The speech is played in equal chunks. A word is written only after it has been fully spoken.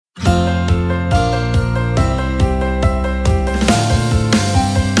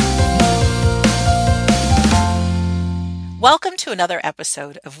Welcome to another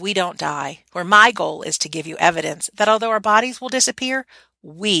episode of We Don't Die, where my goal is to give you evidence that although our bodies will disappear,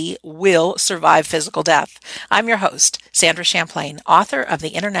 we will survive physical death. I'm your host, Sandra Champlain, author of the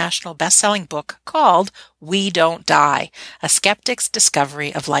international best-selling book called We Don't Die, A Skeptic's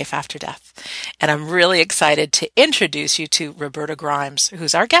Discovery of Life After Death. And I'm really excited to introduce you to Roberta Grimes,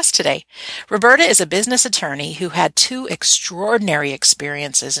 who's our guest today. Roberta is a business attorney who had two extraordinary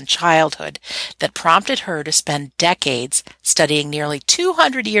experiences in childhood that prompted her to spend decades studying nearly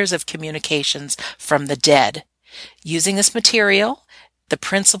 200 years of communications from the dead. Using this material, the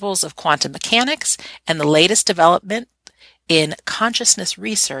principles of quantum mechanics, and the latest development in consciousness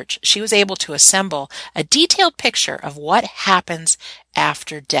research, she was able to assemble a detailed picture of what happens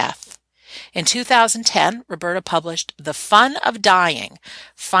after death. In 2010, Roberta published The Fun of Dying,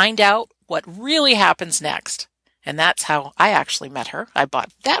 Find Out What Really Happens Next. And that's how I actually met her. I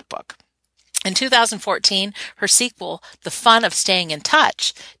bought that book. In 2014, her sequel, The Fun of Staying in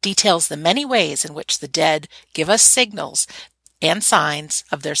Touch, details the many ways in which the dead give us signals and signs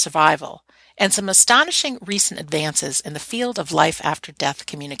of their survival, and some astonishing recent advances in the field of life after death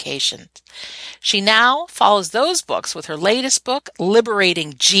communication. She now follows those books with her latest book,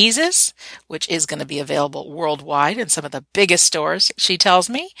 Liberating Jesus, which is going to be available worldwide in some of the biggest stores, she tells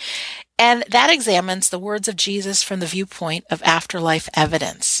me, and that examines the words of Jesus from the viewpoint of afterlife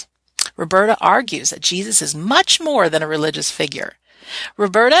evidence. Roberta argues that Jesus is much more than a religious figure.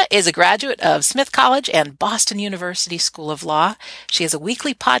 Roberta is a graduate of Smith College and Boston University School of Law. She has a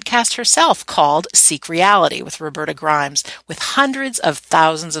weekly podcast herself called Seek Reality with Roberta Grimes, with hundreds of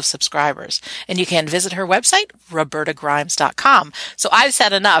thousands of subscribers. And you can visit her website, robertagrimes.com. So I've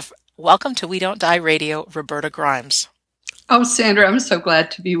said enough. Welcome to We Don't Die Radio, Roberta Grimes. Oh, Sandra, I'm so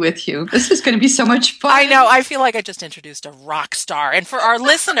glad to be with you. This is going to be so much fun. I know. I feel like I just introduced a rock star. And for our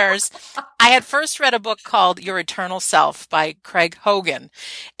listeners, I had first read a book called Your Eternal Self by Craig Hogan.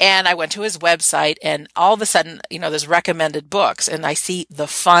 And I went to his website and all of a sudden, there's recommended books and I see The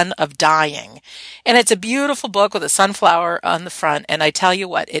Fun of Dying. And it's a beautiful book with a sunflower on the front. And I tell you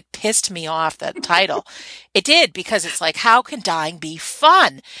what, it pissed me off, that title. It did, because it's like, how can dying be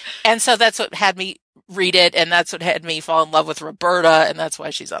fun? And so that's what had me read it, and that's what had me fall in love with Roberta, and that's why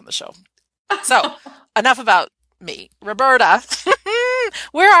she's on the show. So, enough about me. Roberta,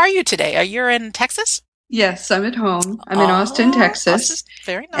 where are you today? You're in Texas? Yes, I'm at home. I'm in Austin, Texas.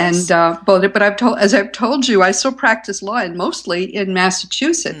 Very nice. And but as I've told you, I still practice law, and mostly in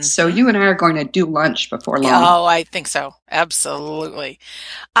Massachusetts. Mm-hmm. So you and I are going to do lunch before long. Oh, I think so. Absolutely.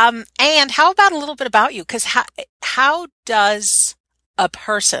 And how about a little bit about you? Because how does a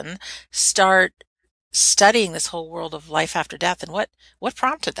person start studying this whole world of life after death, and what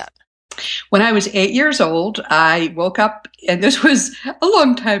prompted that? When I was 8 years old, I woke up, and this was a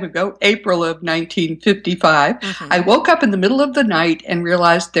long time ago, April of 1955. Mm-hmm. I woke up in the middle of the night and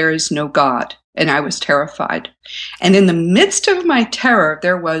realized there is no God, and I was terrified. And in the midst of my terror,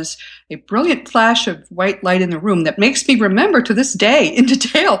 there was a brilliant flash of white light in the room that makes me remember to this day in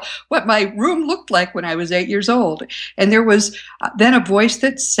detail what my room looked like when I was 8 years old. And there was then a voice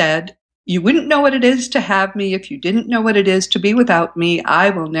that said, "You wouldn't know what it is to have me if you didn't know what it is to be without me. I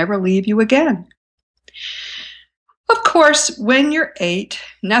will never leave you again." Of course, when you're 8,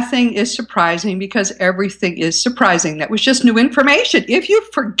 nothing is surprising because everything is surprising. That was just new information. If you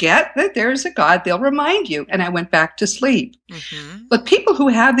forget that there's a God, they'll remind you. And I went back to sleep. Mm-hmm. But people who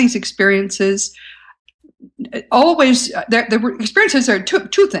have these experiences always, the experiences are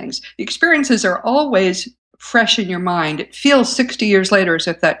two things. The experiences are always fresh in your mind. It feels 60 years later as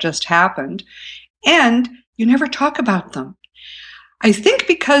if that just happened. And you never talk about them. I think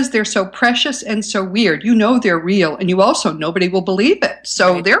because they're so precious and so weird, they're real, and you also, nobody will believe it.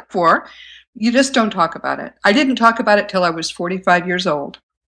 So right. Therefore, you just don't talk about it. I didn't talk about it till I was 45 years old.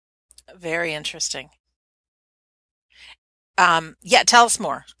 Very interesting. Tell us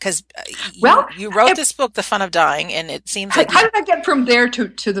more, because you wrote this book, The Fun of Dying, and it seems like... How did I get from there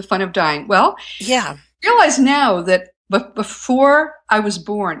to The Fun of Dying? Well, yeah. I realize now that before I was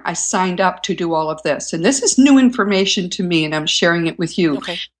born, I signed up to do all of this. And this is new information to me, and I'm sharing it with you.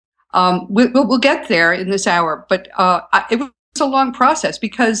 Okay. We'll get there in this hour, but it was a long process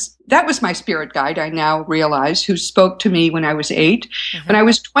because that was my spirit guide, I now realize, who spoke to me when I was 8. Mm-hmm. When I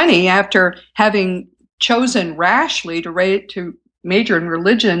was 20, after having chosen rashly to major in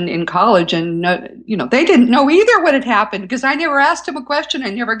religion in college, and they didn't know either what had happened because I never asked him a question. I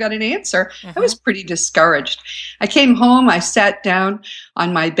never got an answer. Mm-hmm. I was pretty discouraged. I came home. I sat down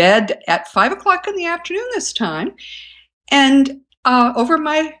on my bed at 5 o'clock in the afternoon this time, and Over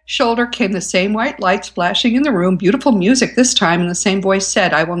my shoulder came the same white light splashing in the room, beautiful music this time, and the same voice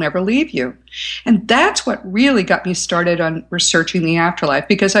said, "I will never leave you." And that's what really got me started on researching the afterlife,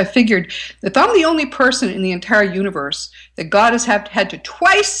 because I figured if I'm the only person in the entire universe that God has had to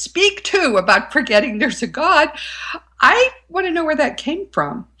twice speak to about forgetting there's a God, I want to know where that came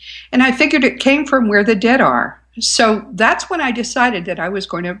from. And I figured it came from where the dead are. So that's when I decided that I was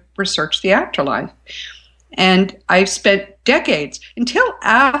going to research the afterlife. And I spent decades until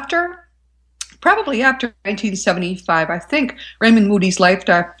probably after 1975, I think Raymond Moody's Life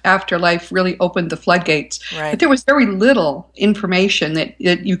After Life really opened the floodgates. Right. But there was very little information that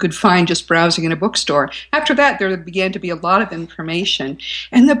you could find just browsing in a bookstore. After that, there began to be a lot of information.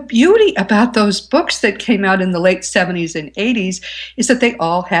 And the beauty about those books that came out in the late 70s and 80s is that they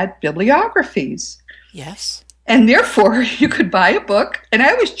all had bibliographies. Yes. And therefore, you could buy a book, and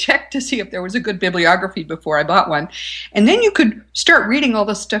I always checked to see if there was a good bibliography before I bought one. And then you could start reading all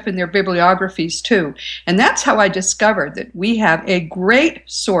the stuff in their bibliographies too. And that's how I discovered that we have a great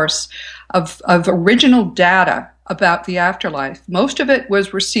source of original data about the afterlife. Most of it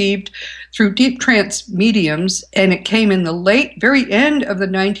was received through deep trance mediums, and it came in the very end of the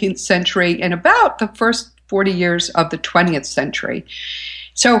 19th century and about the first 40 years of the 20th century.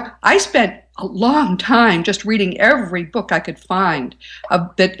 So I spent a long time just reading every book I could find,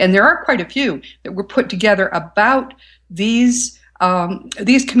 and there are quite a few that were put together about these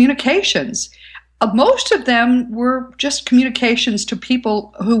communications. Most of them were just communications to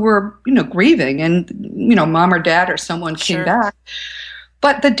people who were, grieving, and mom or dad or someone came back.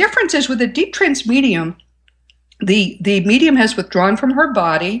 But the difference is with a deep trance medium, the medium has withdrawn from her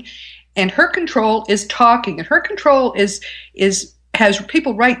body, and her control is talking, and her control has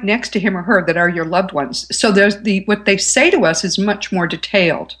people right next to him or her that are your loved ones. So what they say to us is much more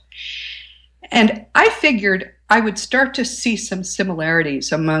detailed. And I figured I would start to see some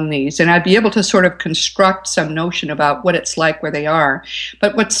similarities among these, and I'd be able to sort of construct some notion about what it's like where they are.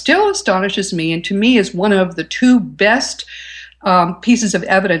 But what still astonishes me, and to me is one of the two best pieces of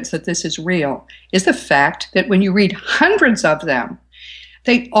evidence that this is real, is the fact that when you read hundreds of them,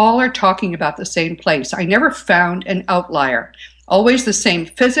 they all are talking about the same place. I never found an outlier. Always the same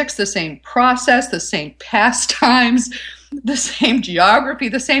physics, the same process, the same pastimes, the same geography,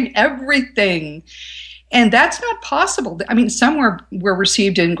 the same everything. And that's not possible. I mean, some were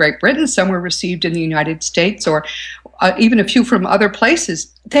received in Great Britain, some were received in the United States, or even a few from other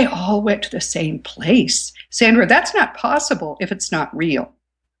places. They all went to the same place. Sandra, that's not possible if it's not real.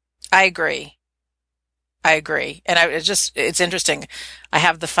 I agree. And it's interesting. I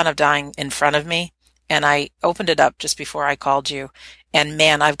have The Fun of Dying in front of me, and I opened it up just before I called you. And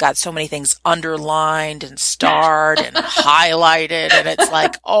man, I've got so many things underlined and starred and highlighted. And it's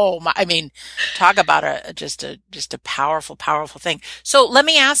like, oh my, I mean, talk about just a powerful, powerful thing. So let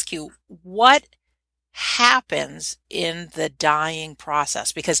me ask you, what happens in the dying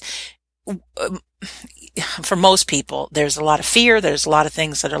process? Because for most people, there's a lot of fear. There's a lot of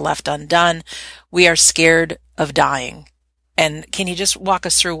things that are left undone. We are scared of dying. And can you just walk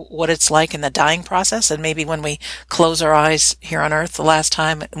us through what it's like in the dying process, and maybe when we close our eyes here on Earth the last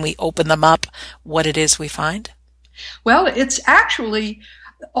time and we open them up, what it is we find? Well, it's actually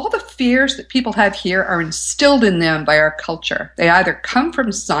all the fears that people have here are instilled in them by our culture. They either come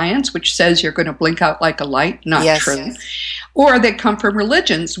from science, which says you're going to blink out like a light, not true, or they come from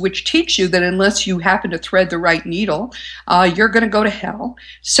religions, which teach you that unless you happen to thread the right needle, you're going to go to hell.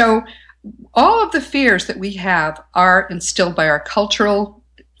 So all of the fears that we have are instilled by our cultural,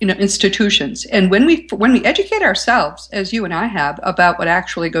 institutions. And when we educate ourselves, as you and I have, about what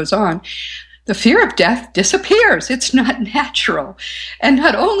actually goes on, the fear of death disappears. It's not natural. And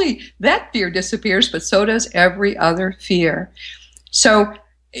not only that fear disappears, but so does every other fear. So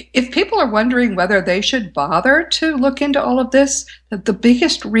if people are wondering whether they should bother to look into all of this, the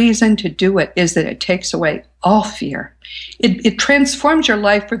biggest reason to do it is that it takes away all fear. It transforms your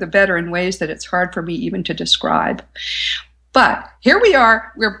life for the better in ways that it's hard for me even to describe. But here we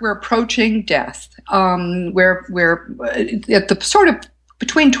are, we're approaching death. We're at the sort of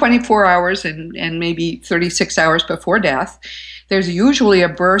between 24 hours and maybe 36 hours before death. There's usually a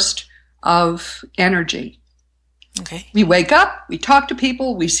burst of energy. Okay. We wake up, we talk to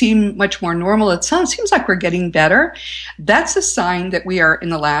people, we seem much more normal. It seems like we're getting better. That's a sign that we are in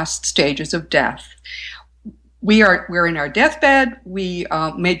the last stages of death. We're in our deathbed. We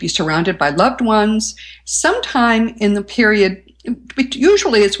may be surrounded by loved ones. Sometime in the period,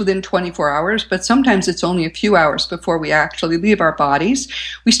 usually it's within 24 hours, but sometimes it's only a few hours before we actually leave our bodies,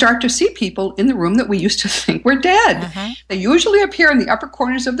 we start to see people in the room that we used to think were dead. Mm-hmm. They usually appear in the upper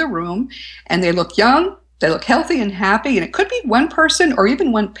corners of the room, and they look young, They look healthy and happy, and it could be one person or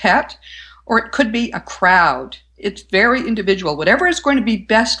even one pet, or it could be a crowd. It's very individual. Whatever is going to be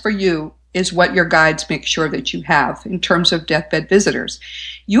best for you is what your guides make sure that you have in terms of deathbed visitors.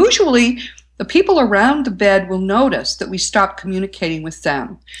 Usually, the people around the bed will notice that we stop communicating with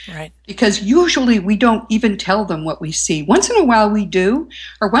them. Right. Because usually we don't even tell them what we see. Once in a while we do,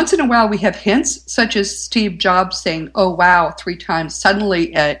 or once in a while we have hints, such as Steve Jobs saying, "Oh, wow," 3 times,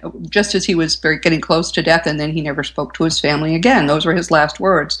 suddenly, just as he was getting close to death, and then he never spoke to his family again. Those were his last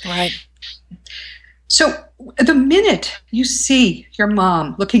words. Right. So the minute you see your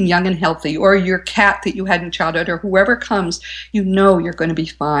mom looking young and healthy, or your cat that you had in childhood, or whoever comes, you know you're going to be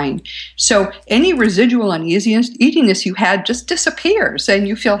fine. So any residual uneasiness you had just disappears, and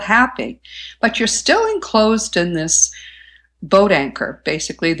you feel happy. But you're still enclosed in this boat anchor,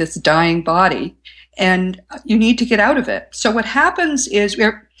 basically, this dying body, and you need to get out of it. So what happens is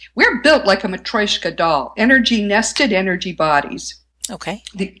we're built like a Matryoshka doll, nested energy bodies. Okay.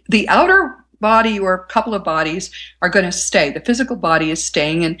 The outer body or a couple of bodies are going to stay. The physical body is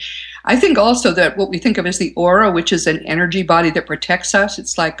staying. And I think also that what we think of as the aura, which is an energy body that protects us,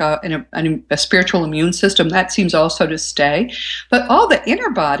 it's like a spiritual immune system, that seems also to stay. But all the inner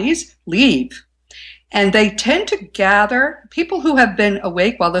bodies leave. And they tend to gather. People who have been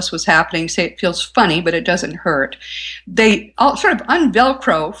awake while this was happening say it feels funny, but it doesn't hurt. They all sort of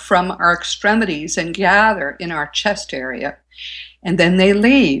unvelcro from our extremities and gather in our chest area. And then they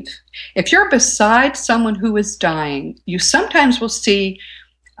leave. If you're beside someone who is dying, you sometimes will see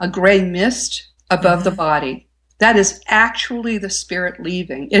a gray mist above the body. That is actually the spirit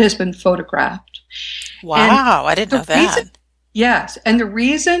leaving. It has been photographed. Wow, I didn't know that. Yes, and the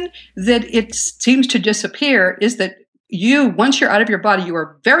reason that it seems to disappear is that once you're out of your body, you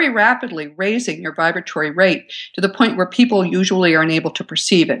are very rapidly raising your vibratory rate to the point where people usually are unable to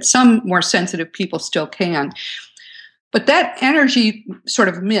perceive it. Some more sensitive people still can. But that energy sort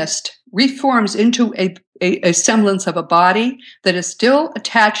of mist reforms into a semblance of a body that is still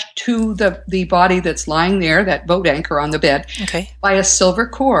attached to the body that's lying there, that boat anchor on the bed, by a silver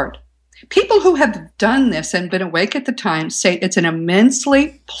cord. People who have done this and been awake at the time say it's an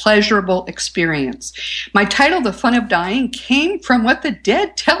immensely pleasurable experience. My title, The Fun of Dying, came from what the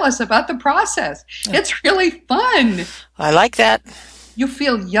dead tell us about the process. It's really fun. I like that. You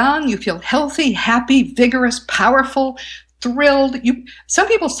feel young, you feel healthy, happy, vigorous, powerful, thrilled. Some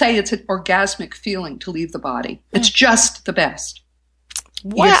people say it's an orgasmic feeling to leave the body. It's just the best.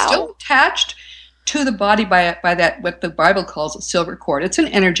 Wow. You're still attached to the body by that, what the Bible calls a silver cord. It's an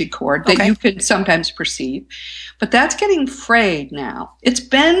energy cord that you can sometimes perceive. But that's getting frayed now. It's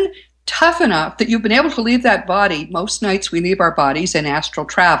been tough enough that you've been able to leave that body. Most nights we leave our bodies in astral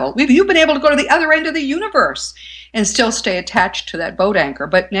travel. You've been able to go to the other end of the universe and still stay attached to that boat anchor.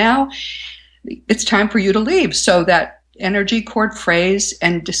 But now it's time for you to leave. So that energy cord frays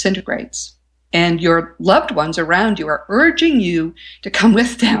and disintegrates. And your loved ones around you are urging you to come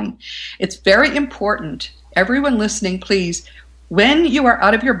with them. It's very important. Everyone listening, please, when you are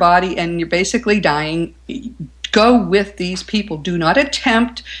out of your body and you're basically dying, go with these people. Do not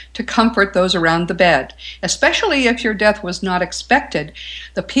attempt to comfort those around the bed, especially if your death was not expected.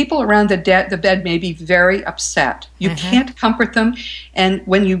 The people around the bed may be very upset. You can't comfort them, and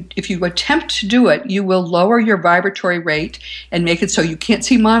if you attempt to do it, you will lower your vibratory rate and make it so you can't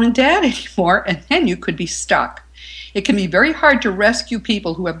see mom and dad anymore, and then you could be stuck. It can be very hard to rescue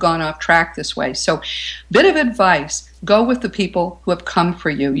people who have gone off track this way. So, bit of advice, go with the people who have come for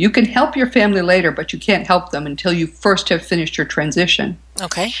you. You can help your family later, but you can't help them until you first have finished your transition.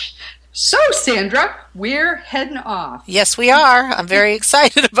 Okay. So, Sandra, we're heading off. Yes, we are. I'm very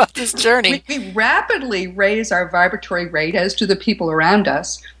excited about this journey. We rapidly raise our vibratory rate, as do the people around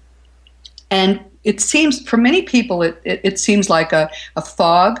us. And it seems, for many people, it seems like a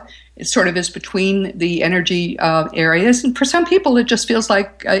fog. It sort of is between the energy areas. And for some people, it just feels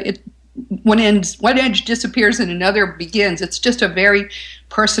like one edge disappears and another begins. It's just a very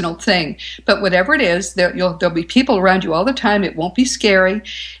personal thing. But whatever it is, there'll be people around you all the time. It won't be scary.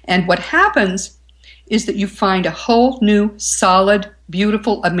 And what happens is that you find a whole new, solid,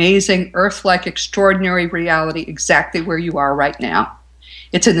 beautiful, amazing, earth-like, extraordinary reality exactly where you are right now.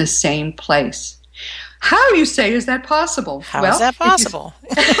 It's in the same place. How, you say, is that possible? How is that possible?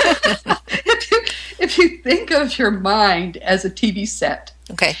 If you think of your mind as a TV set,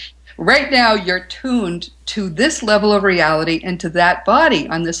 right now you're tuned to this level of reality and to that body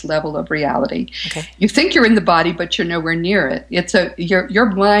on this level of reality. You think you're in the body, but you're nowhere near it. Your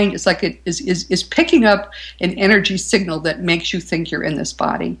mind is like it is picking up an energy signal that makes you think you're in this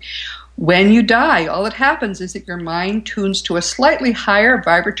body. When you die, all that happens is that your mind tunes to a slightly higher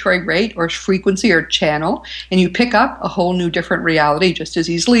vibratory rate or frequency or channel, and you pick up a whole new different reality just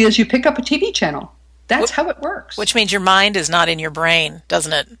as easily as you pick up a TV channel. That's how it works. Which means your mind is not in your brain,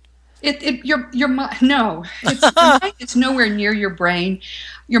 doesn't it? Your mind, no, your mind is nowhere near your brain.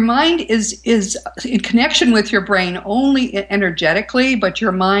 Your mind is in connection with your brain only energetically, but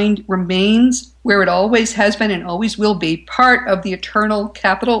your mind remains where it always has been and always will be, part of the eternal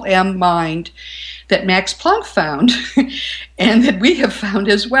capital M mind that Max Planck found and that we have found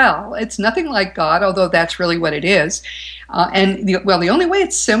as well. It's nothing like God, although that's really what it is. The only way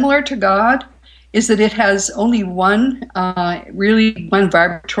it's similar to God is that it has only one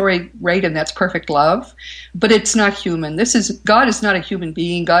vibratory rate, and that's perfect love. But it's not human. God is not a human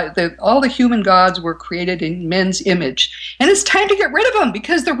being. All the human gods were created in men's image, and it's time to get rid of them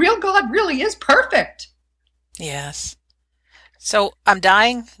because the real God really is perfect. Yes. So I'm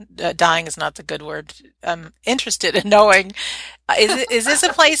dying. Dying is not the good word. I'm interested in knowing, is this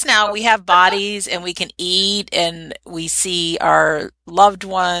a place now we have bodies and we can eat and we see our loved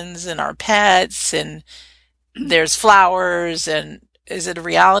ones and our pets and there's flowers, and is it a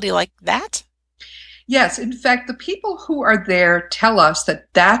reality like that? Yes. In fact, the people who are there tell us that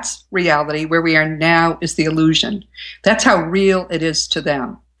that's reality. Where we are now is the illusion. That's how real it is to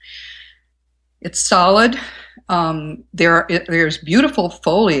them. It's solid. There's beautiful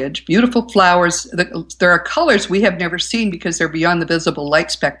foliage, beautiful flowers. There are colors we have never seen because they're beyond the visible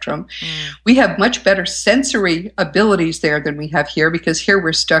light spectrum. We have much better sensory abilities there than we have here because here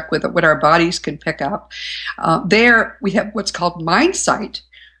we're stuck with what our bodies can pick up. There we have what's called mind sight,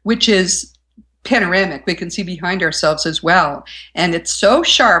 which is panoramic. We can see behind ourselves as well. And it's so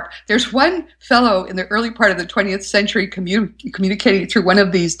sharp. There's one fellow in the early part of the 20th century communicating through one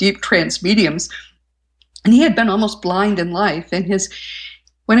of these deep trance mediums. And he had been almost blind in life. And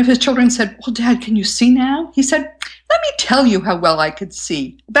one of his children said, "Well, Dad, can you see now?" He said, "Let me tell you how well I could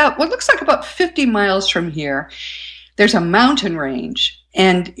see. About what looks like about 50 miles from here, there's a mountain range,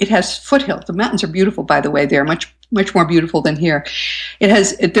 and it has foothills. The mountains are beautiful, by the way. They're much, much more beautiful than here.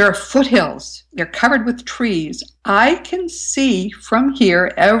 There are foothills. They're covered with trees. I can see from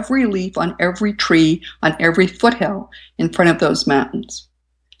here every leaf on every tree on every foothill in front of those mountains.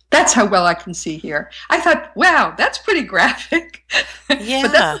 That's how well I can see here." I thought, wow, that's pretty graphic. Yeah.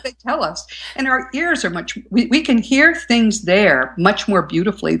 But that's what they tell us. And our ears are we can hear things there much more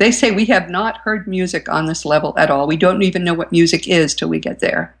beautifully. They say we have not heard music on this level at all. We don't even know what music is till we get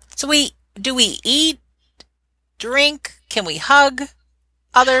there. So do we eat, drink? Can we hug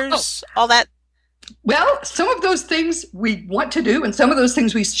others? All that? Well, some of those things we want to do, and some of those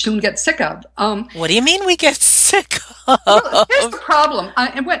things we soon get sick of. What do you mean we get sick of? Well, here's the problem.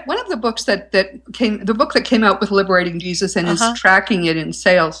 And one of the books the book that came out with Liberating Jesus and is tracking it in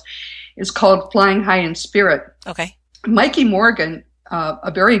sales, is called Flying High in Spirit. Okay. Mikey Morgan,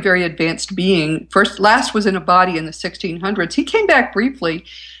 a very, very advanced being, last was in a body in the 1600s. He came back briefly,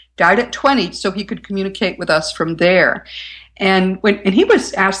 died at 20, so he could communicate with us from there. And he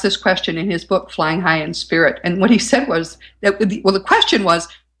was asked this question in his book, Flying High in Spirit. And what he said was, the question was,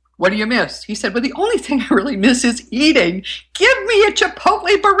 what do you miss? He said, well, the only thing I really miss is eating. Give me a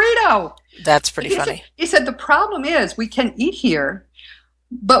Chipotle burrito. That's pretty funny. He said, the problem is we can eat here,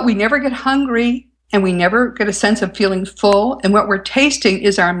 but we never get hungry and we never get a sense of feeling full. And what we're tasting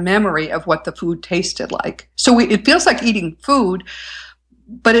is our memory of what the food tasted like. So it feels like eating food,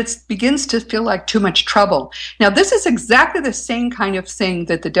 but it begins to feel like too much trouble. Now, this is exactly the same kind of thing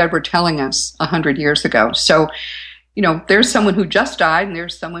that the dead were telling us 100 years ago. So, there's someone who just died, and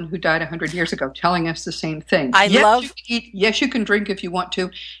there's someone who died 100 years ago telling us the same thing. You can eat, yes, you can drink if you want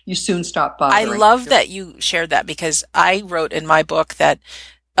to. You soon stop bothering. I love that you shared that because I wrote in my book that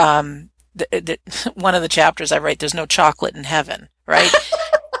one of the chapters I write, there's no chocolate in heaven, right?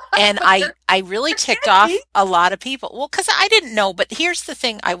 And I really ticked off a lot of people. Well, because I didn't know, but here's the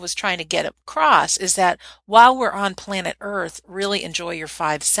thing I was trying to get across is that while we're on planet Earth, really enjoy your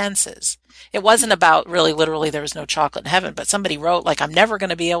five senses. It wasn't about really literally there was no chocolate in heaven, but somebody wrote like, I'm never going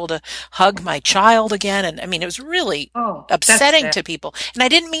to be able to hug my child again. And I mean, it was really upsetting to people. And I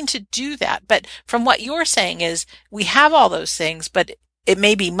didn't mean to do that. But from what you're saying is we have all those things, but it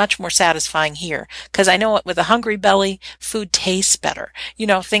may be much more satisfying here because I know with a hungry belly, food tastes better.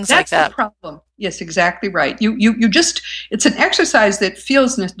 Things like that. That's the problem. Yes, exactly right. You just, it's an exercise that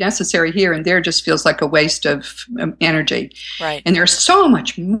feels necessary here and there just feels like a waste of energy. Right. And there's so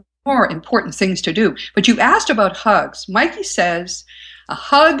much more important things to do. But you asked about hugs. Mikey says a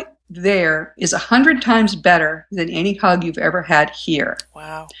hug there is 100 times better than any hug you've ever had here.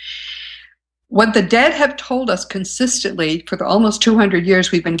 Wow. What the dead have told us consistently for the almost 200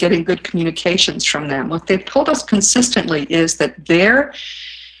 years we've been getting good communications from them, what they've told us consistently is that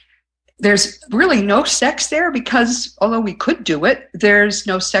there's really no sex there because, although we could do it, there's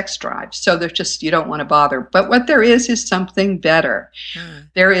no sex drive. So there's just, you don't want to bother. But what there is something better.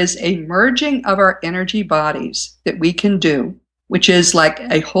 There is a merging of our energy bodies that we can do, which is like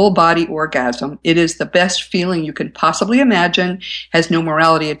a whole body orgasm. It is the best feeling you can possibly imagine, has no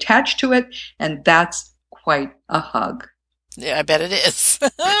morality attached to it, and that's quite a hug. Yeah, I bet it is.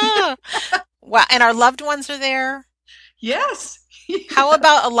 Wow. And our loved ones are there? Yes. How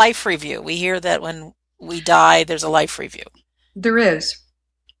about a life review? We hear that when we die, there's a life review. There is.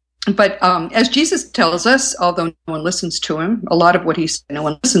 But as Jesus tells us, although no one listens to him, a lot of what he said no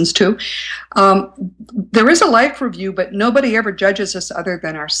one listens to, there is a life review, but nobody ever judges us other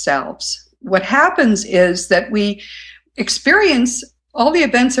than ourselves. What happens is that we experience all the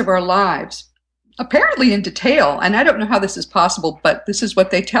events of our lives, apparently in detail, and I don't know how this is possible, but this is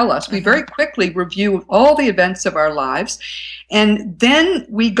what they tell us. We very quickly review all the events of our lives, and then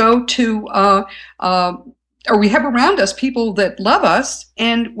we go to, or we have around us people that love us,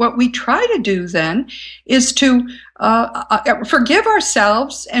 and what we try to do then is to forgive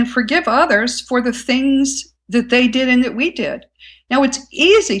ourselves and forgive others for the things that they did and that we did. Now, it's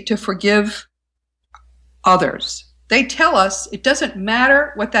easy to forgive others. They tell us it doesn't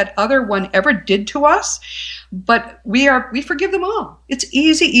matter what that other one ever did to us, but we forgive them all. It's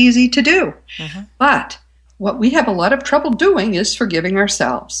easy to do. But what we have a lot of trouble doing is forgiving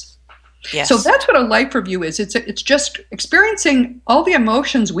ourselves. Yes. So that's what a life review is. It's just experiencing all the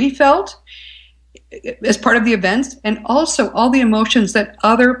emotions we felt as part of the events, and also all the emotions that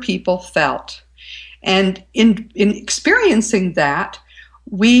other people felt. And in experiencing that,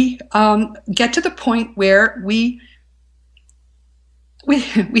 we get to the point where we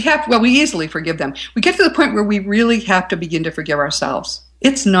easily forgive them. We get to the point where we really have to begin to forgive ourselves.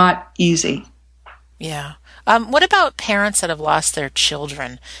 It's not easy. Yeah. What about parents that have lost their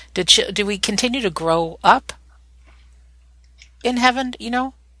children? Do we continue to grow up in heaven, you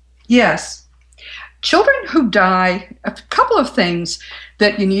know? Yes. Children who die, a couple of things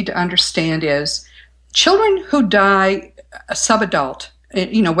that you need to understand is children who die subadult,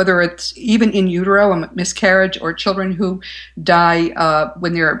 you know, whether it's even in utero, a miscarriage, or children who die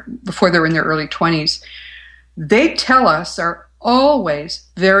before they're in their early 20s, they tell us are always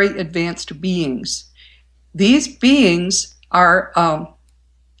very advanced beings. These beings are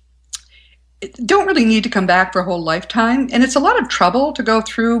don't really need to come back for a whole lifetime, and it's a lot of trouble to go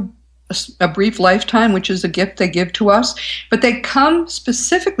through a brief lifetime, which is a gift they give to us, but they come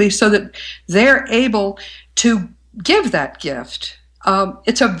specifically so that they're able to give that gift.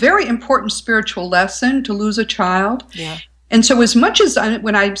 It's a very important spiritual lesson to lose a child. Yeah. And so as much as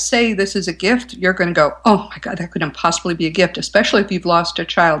when I say this is a gift, you're going to go, oh my God, that couldn't possibly be a gift, especially if you've lost a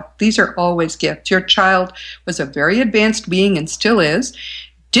child. These are always gifts. Your child was a very advanced being and still is,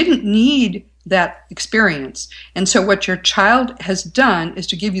 didn't need that experience. And so what your child has done is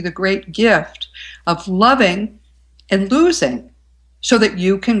to give you the great gift of loving and losing so that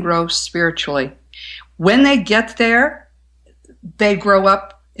you can grow spiritually. When they get there, they grow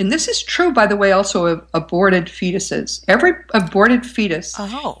up. And this is true, by the way, also of aborted fetuses. Every aborted fetus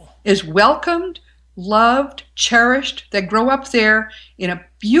is welcomed, loved, cherished. They grow up there in a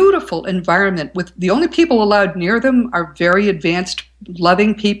beautiful environment with the only people allowed near them are very advanced,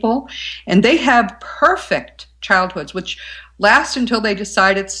 loving people. And they have perfect childhoods, which last until they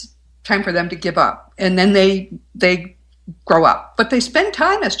decide it's time for them to give up. And then they grow up. But they spend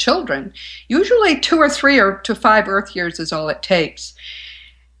time as children. Usually 2 or 3 or to 5 Earth years is all it takes.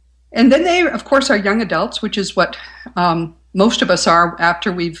 And then they, of course, are young adults, which is what most of us are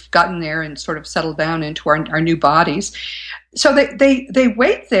after we've gotten there and sort of settled down into our new bodies. So they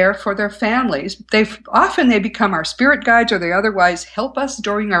wait there for their families. Often they become our spirit guides, or they otherwise help us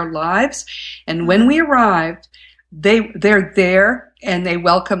during our lives. And when we arrive, they're there and they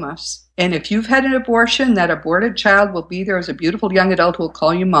welcome us. And if you've had an abortion, that aborted child will be there as a beautiful young adult who will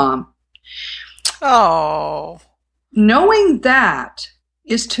call you mom. Oh. Knowing that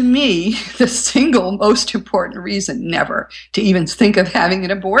is, to me, the single most important reason never to even think of having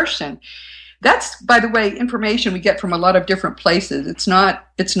an abortion. That's, by the way, information we get from a lot of different places. It's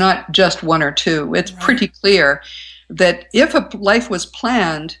not just one or two. It's pretty clear that if a life was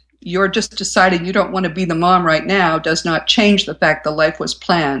planned, you're just deciding you don't want to be the mom right now does not change the fact the life was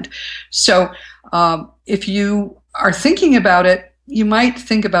planned. So if you are thinking about it, you might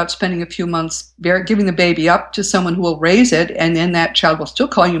think about spending a few months giving the baby up to someone who will raise it, and then that child will still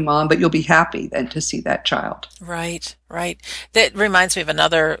call you mom, but you'll be happy then to see that child. Right, right. That reminds me of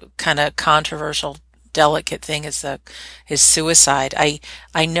another kind of controversial, delicate thing is suicide.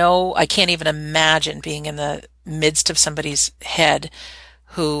 I know I can't even imagine being in the midst of somebody's head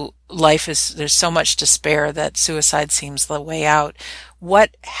who there's so much despair that suicide seems the way out.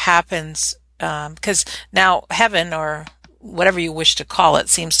 What happens, because now heaven or whatever you wish to call it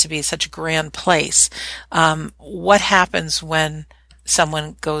seems to be such a grand place. What happens when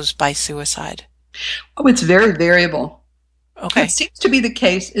someone goes by suicide? Oh, it's very variable. Okay. What seems to be the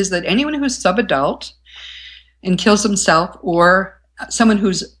case is that anyone who's subadult and kills himself, or someone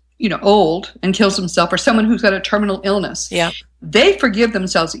who's old and kills himself, or someone who's got a terminal illness, yeah, they forgive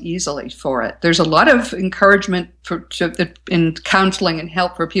themselves easily for it. There's a lot of encouragement in counseling and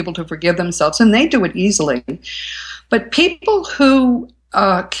help for people to forgive themselves, and they do it easily. But people who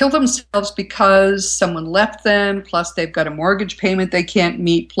kill themselves because someone left them, plus they've got a mortgage payment they can't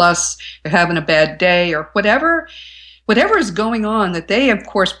meet, plus they're having a bad day, or whatever is going on that they, of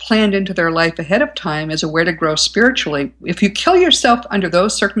course, planned into their life ahead of time as a way to grow spiritually. If you kill yourself under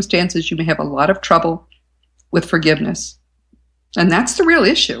those circumstances, you may have a lot of trouble with forgiveness. And that's the real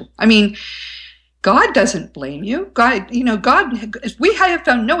issue. I mean, God doesn't blame you. God, we have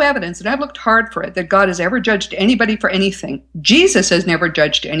found no evidence, and I've looked hard for it, that God has ever judged anybody for anything. Jesus has never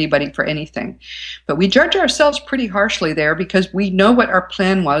judged anybody for anything. But we judge ourselves pretty harshly there because we know what our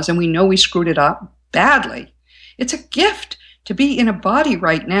plan was, and we know we screwed it up badly. It's a gift to be in a body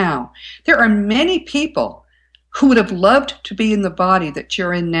right now. There are many people who would have loved to be in the body that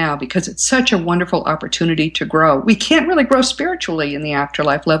you're in now because it's such a wonderful opportunity to grow. We can't really grow spiritually in the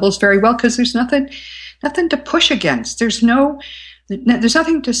afterlife levels very well because there's nothing to push against. There's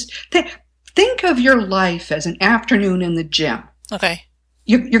nothing to think of your life as an afternoon in the gym. Okay.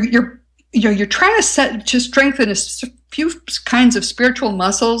 You're trying to strengthen a few kinds of spiritual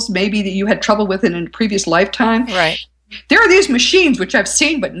muscles, maybe that you had trouble with in a previous lifetime. Right. There are these machines which I've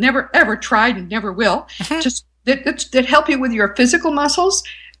seen but never ever tried and never will, that help you with your physical muscles.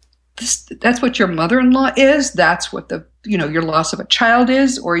 That's what your mother-in-law is. That's what your loss of a child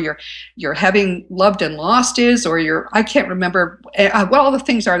is, or your having loved and lost is, or I can't remember what all the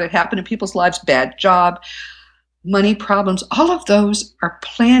things are that happen in people's lives. Bad job, money problems, all of those are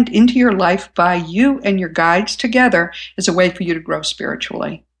planned into your life by you and your guides together as a way for you to grow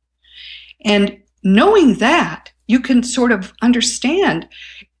spiritually. And knowing that, you can sort of understand,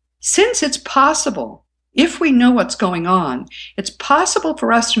 since it's possible, if we know what's going on, it's possible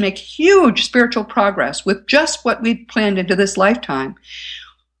for us to make huge spiritual progress with just what we've planned into this lifetime.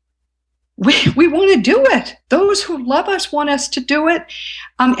 We want to do it. Those who love us want us to do it.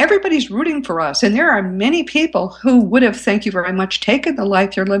 Everybody's rooting for us. And there are many people who would have, thank you very much, taken the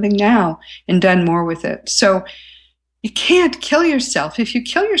life you're living now and done more with it. So you can't kill yourself. If you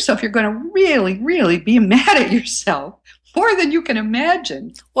kill yourself, you're going to really, really be mad at yourself more than you can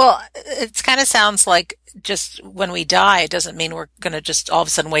imagine. Well, it kind of sounds like just when we die, it doesn't mean we're going to just all of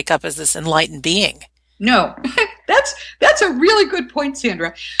a sudden wake up as this enlightened being. No, that's a really good point,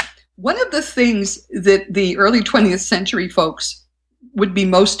 Sandra. One of the things that the early 20th century folks would be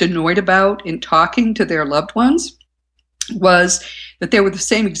most annoyed about in talking to their loved ones was that they were the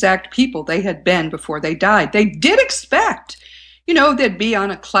same exact people they had been before they died. They did expect, they'd be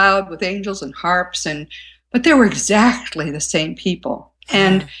on a cloud with angels and harps, but they were exactly the same people.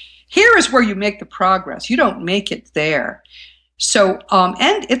 And here is where you make the progress. You don't make it there. So,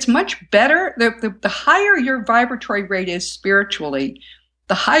 and it's much better. The higher your vibratory rate is spiritually,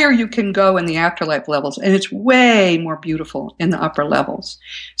 the higher you can go in the afterlife levels, and it's way more beautiful in the upper levels.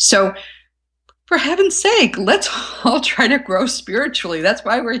 So, for heaven's sake, let's all try to grow spiritually. That's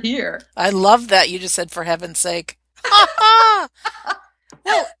why we're here. I love that you just said, for heaven's sake.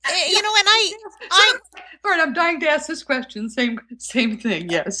 Well, Lord, I'm dying to ask this question. Same thing,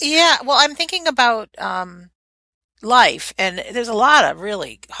 yes. Yeah, well, I'm thinking about life, and there's a lot of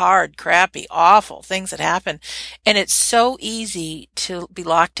really hard, crappy, awful things that happen, and it's so easy to be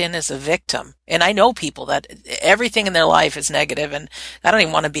locked in as a victim. And I know people that everything in their life is negative, and I don't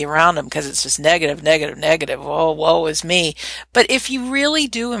even want to be around them because it's just negative, negative, negative. Oh, woe is me. But if you really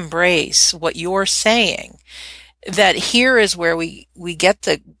do embrace what you're saying, that here is where we get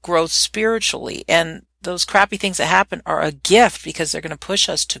the growth spiritually, and those crappy things that happen are a gift because they're going to push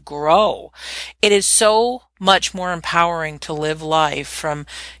us to grow. It is so much more empowering to live life from,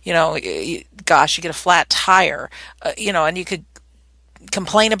 you get a flat tire, and you could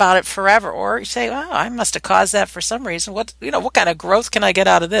complain about it forever, or you say, "Oh, I must have caused that for some reason. What kind of growth can I get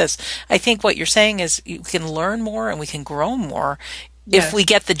out of this?" I think what you're saying is you can learn more and we can grow more if we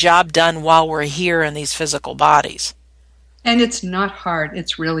get the job done while we're here in these physical bodies. And it's not hard.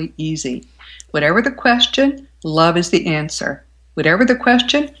 It's really easy. Whatever the question, love is the answer. Whatever the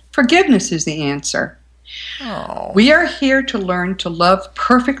question, forgiveness is the answer. Oh. We are here to learn to love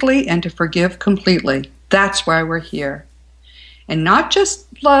perfectly and to forgive completely. That's why we're here. And not just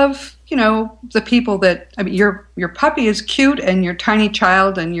love, the people that, your puppy is cute and your tiny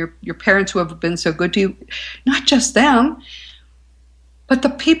child and your parents who have been so good to you. Not just them, but the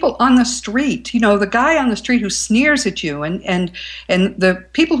people on the street, the guy on the street who sneers at you and the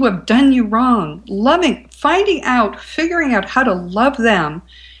people who have done you wrong, figuring out how to love them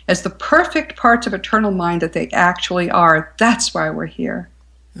as the perfect parts of eternal mind that they actually are. That's why we're here.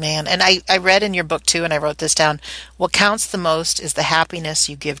 Man, and I read in your book too, and I wrote this down, what counts the most is the happiness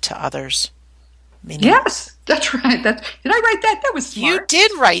you give to others. Yes, that's right. Did I write that? That was smart. You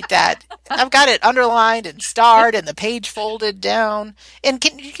did write that. I've got it underlined and starred and the page folded down. And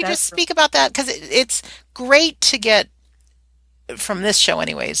can you just speak about that? Because it's great to get, from this show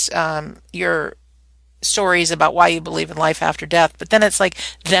anyways, your stories about why you believe in life after death, but then it's like,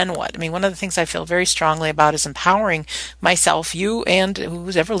 then what? One of the things I feel very strongly about is empowering myself, you, and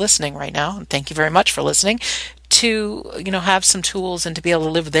who's ever listening right now, and thank you very much for listening, to, have some tools and to be able to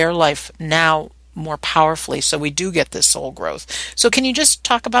live their life now more powerfully so we do get this soul growth. So can you just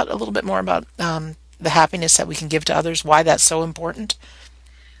talk about a little bit more about the happiness that we can give to others, why that's so important?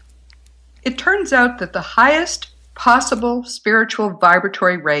 It turns out that the highest possible spiritual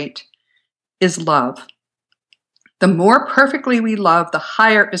vibratory rate is love. The more perfectly we love, the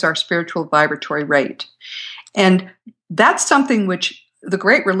higher is our spiritual vibratory rate. And that's something which the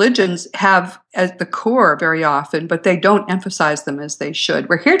great religions have at the core very often, but they don't emphasize them as they should.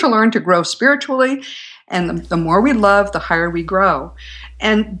 We're here to learn to grow spiritually, and the more we love, the higher we grow.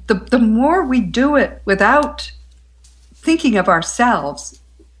 And the more we do it without thinking of ourselves,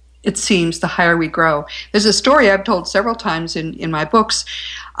 it seems, the higher we grow. There's a story I've told several times in my books.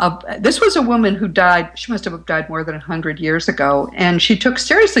 This was a woman who died. She must have died more than 100 years ago. And she took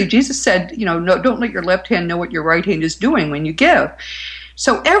seriously, Jesus said, no, don't let your left hand know what your right hand is doing when you give.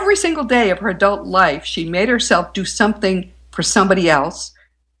 So every single day of her adult life, she made herself do something for somebody else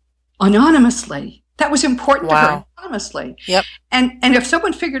anonymously. That was important to her, anonymously. Yep. And if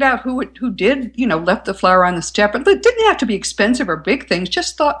someone figured out who did, left the flower on the step, it didn't have to be expensive or big things,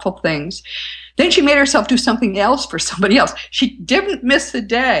 just thoughtful things. Then she made herself do something else for somebody else. She didn't miss a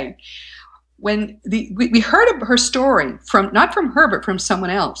day. When we heard of her story, not from her, but from someone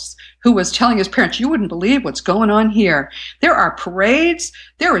else who was telling his parents, you wouldn't believe what's going on here. There are parades.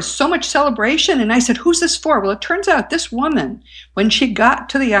 There is so much celebration. And I said, who's this for? Well, it turns out this woman, when she got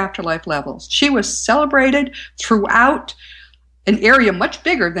to the afterlife levels, she was celebrated throughout an area much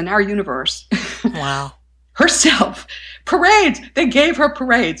bigger than our universe. Wow. Herself. Parades. They gave her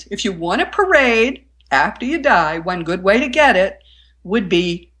parades. If you want a parade after you die, one good way to get it would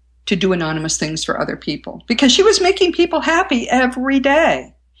be to do anonymous things for other people, because she was making people happy every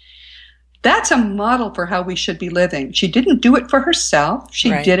day. That's a model for how we should be living. She didn't do it for herself. She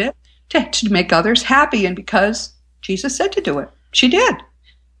did it to make others happy, and because Jesus said to do it, she did.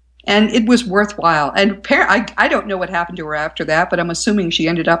 And it was worthwhile. And I don't know what happened to her after that, but I'm assuming she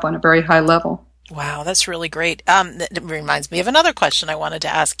ended up on a very high level. Wow, that's really great. It reminds me of another question I wanted to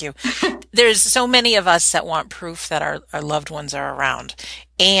ask you. There's so many of us that want proof that our loved ones are around.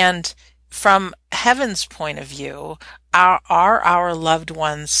 And from heaven's point of view, are our loved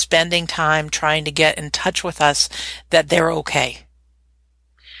ones spending time trying to get in touch with us that they're okay?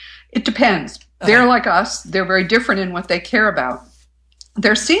 It depends. Okay. They're like us. They're very different in what they care about.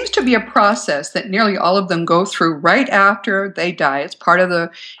 There seems to be a process that nearly all of them go through right after they die. It's part of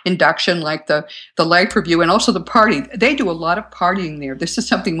the induction, like the life review, and also the party. They do a lot of partying there. This is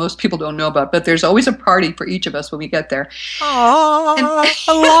something most people don't know about, but there's always a party for each of us when we get there. Oh,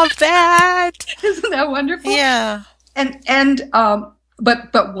 I love that. Isn't that wonderful? Yeah.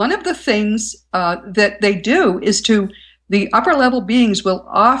 But one of the things that they do is the upper level beings will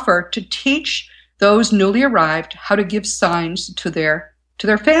offer to teach those newly arrived how to give signs to their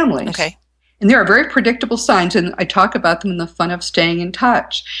families. Okay. And there are very predictable signs, and I talk about them in the fun of staying in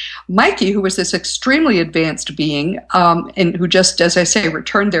touch. Mikey, who was this extremely advanced being, and who just, as I say,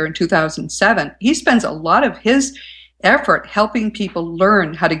 returned there in 2007, he spends a lot of his effort helping people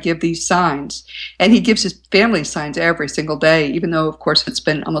learn how to give these signs. And he gives his family signs every single day, even though, of course, it's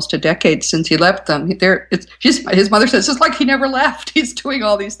been almost a decade since he left them. His mother says it's like he never left. He's doing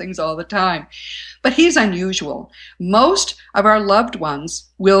all these things all the time. But he's unusual. Most of our loved ones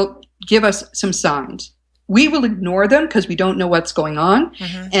will give us some signs. We will ignore them because we don't know what's going on,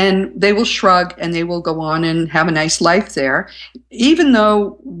 and they will shrug and they will go on and have a nice life there. Even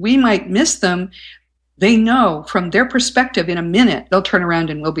though we might miss them, they know from their perspective in a minute they'll turn around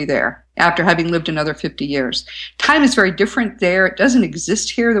and we'll be there after having lived another 50 years. Time is very different there. It doesn't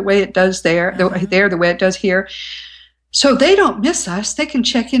exist here the way it does there, the way it does here. So they don't miss us. They can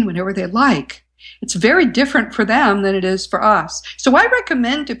check in whenever they like. It's very different for them than it is for us. So I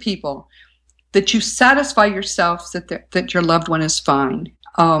recommend to people that you satisfy yourself that your loved one is fine.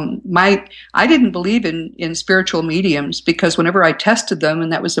 I didn't believe in spiritual mediums because whenever I tested them,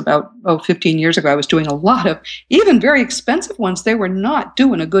 and that was about 15 years ago, I was doing a lot of even very expensive ones. They were not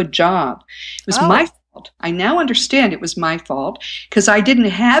doing a good job. It was my fault. I now understand it was my fault because I didn't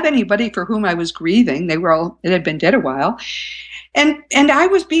have anybody for whom I was grieving. It had been dead a while. And I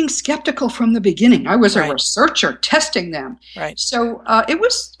was being skeptical from the beginning. I was a researcher testing them. Right. So it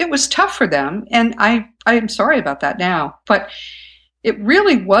was tough for them, and I am sorry about that now. But it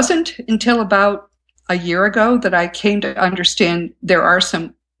really wasn't until about a year ago that I came to understand there are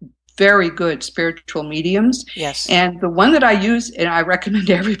some very good spiritual mediums. Yes. And the one that I use and I recommend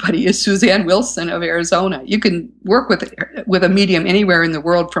to everybody is Suzanne Wilson of Arizona. You can work with a medium anywhere in the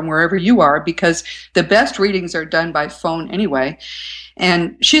world from wherever you are because the best readings are done by phone anyway.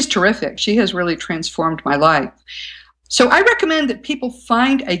 And she's terrific. She has really transformed my life. So I recommend that people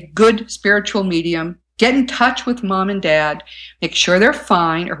find a good spiritual medium. Get in touch with mom and dad. Make sure they're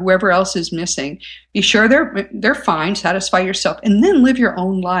fine or whoever else is missing. Be sure they're fine. Satisfy yourself. And then live your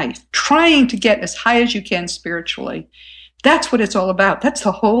own life, trying to get as high as you can spiritually. That's what it's all about. That's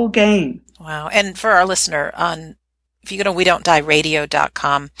the whole game. Wow. And for our listener, if you go to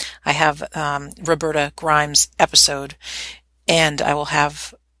WeDon'tDieRadio.com, I have Roberta Grimes episode, and I will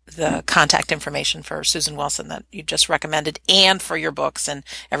have the contact information for Susan Wilson that you just recommended and for your books and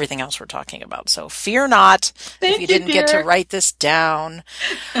everything else we're talking about. So fear not if you didn't get to write this down.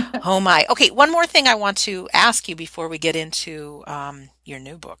 Oh my. Okay. One more thing I want to ask you before we get into your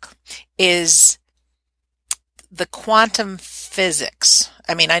new book is the quantum physics.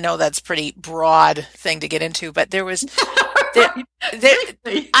 I mean, I know that's a pretty broad thing to get into, but there was,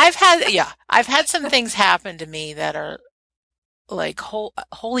 I've had some things happen to me that are like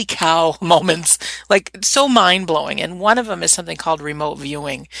holy cow moments, like so mind blowing. And one of them is something called remote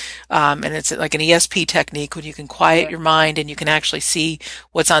viewing. And it's like an ESP technique when you can quiet your mind and you can actually see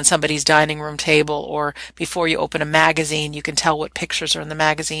what's on somebody's dining room table, or before you open a magazine, you can tell what pictures are in the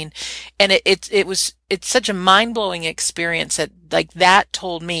magazine. And it's such a mind blowing experience that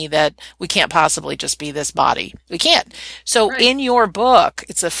told me that we can't possibly just be this body. We can't. So in your book,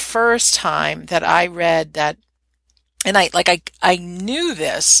 it's the first time that I read that. And I knew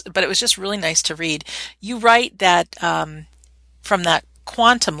this, but it was just really nice to read. You write that from that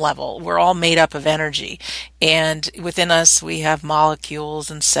quantum level, we're all made up of energy. And within us, we have molecules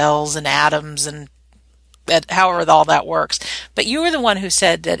and cells and atoms and however all that works. But you were the one who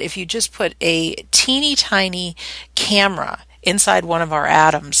said that if you just put a teeny tiny camera inside one of our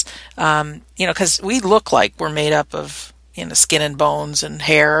atoms, because we look like we're made up of skin and bones and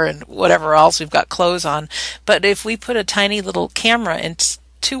hair and whatever else, we've got clothes on. But if we put a tiny little camera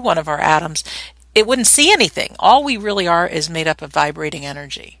into one of our atoms, it wouldn't see anything. All we really are is made up of vibrating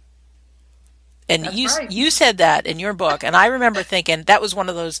energy. And you said that in your book, and I remember thinking that was one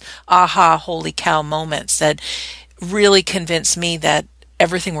of those aha, holy cow moments that really convinced me that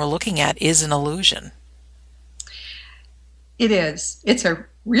everything we're looking at is an illusion. It is. It's a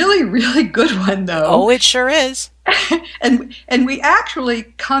really, really good one, though. Oh, it sure is. And we actually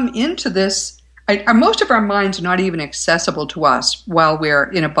come into this, most of our minds are not even accessible to us while we're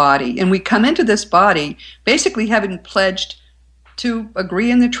in a body. And we come into this body basically having pledged to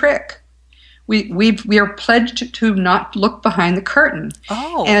agree in the trick. We are pledged to not look behind the curtain.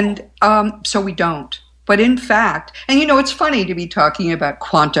 Oh. And so we don't. But in fact, and it's funny to be talking about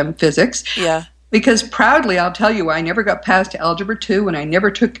quantum physics. Yeah. Because proudly, I'll tell you, I never got past Algebra 2 and I never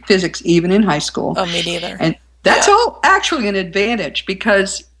took physics even in high school. Oh, me neither. And that's all actually an advantage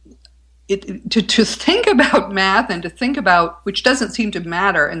because to think about math and to think about, which doesn't seem to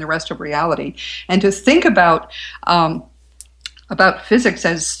matter in the rest of reality, and to think about physics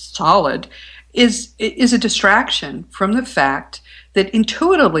as solid is a distraction from the fact that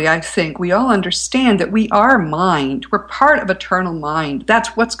intuitively, I think, we all understand that we are mind. We're part of eternal mind. That's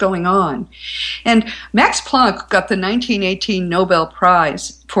what's going on. And Max Planck got the 1918 Nobel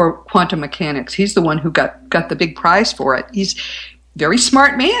Prize for quantum mechanics. He's the one who got the big prize for it. He's a very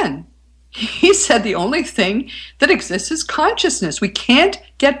smart man. He said the only thing that exists is consciousness. We can't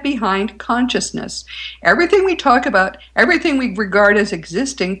get behind consciousness. Everything we talk about, everything we regard as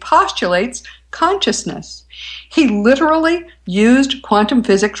existing postulates consciousness. He literally used quantum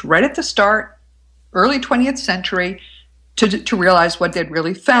physics right at the start, early 20th century, to realize what they'd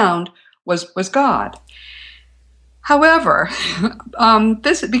really found was God. However,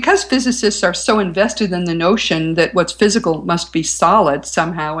 because physicists are so invested in the notion that what's physical must be solid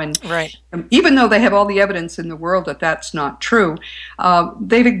somehow, and right. Even though they have all the evidence in the world that that's not true,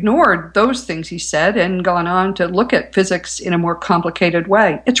 they've ignored those things he said and gone on to look at physics in a more complicated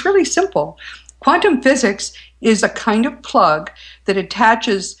way. It's really simple. Quantum physics is a kind of plug that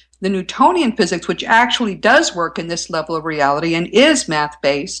attaches the Newtonian physics, which actually does work in this level of reality and is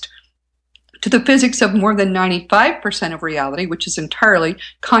math-based, to the physics of more than 95% of reality, which is entirely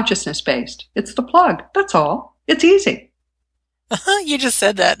consciousness-based. It's the plug. That's all. It's easy. You just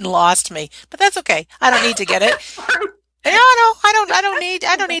said that and lost me, but that's okay. I don't need to get it. No,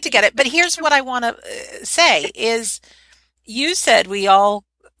 I don't need to get it. But here's what I want to say is you said we all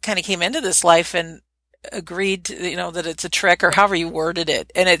kind of came into this life and agreed to, that it's a trick or however you worded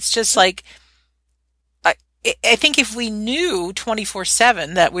it. And it's just like, I think if we knew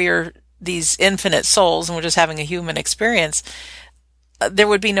 24/7 that we are these infinite souls and we're just having a human experience, there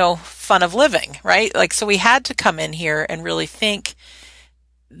would be no fun of living, right? Like, so we had to come in here and really think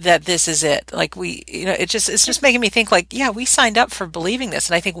that this is it. Like it's just making me think like, yeah, we signed up for believing this.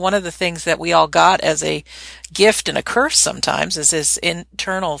 And I think one of the things that we all got as a gift and a curse sometimes is this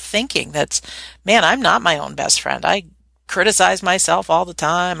internal thinking that's, man, I'm not my own best friend. I criticize myself all the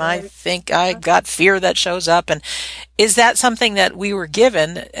time. I think I got fear that shows up. And is that something that we were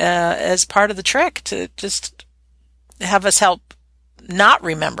given as part of the trick to just have us help not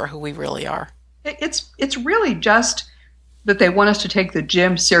remember who we really are? It's really just that they want us to take the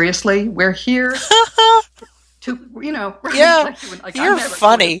gym seriously. We're here to, yeah, like, you're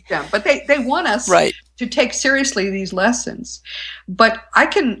funny. But they want us to take seriously these lessons. But I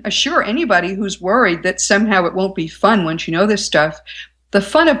can assure anybody who's worried that somehow it won't be fun once you know this stuff, the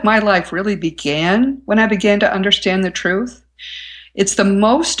fun of my life really began when I began to understand the truth. It's the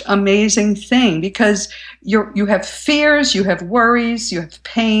most amazing thing because you have fears, you have worries, you have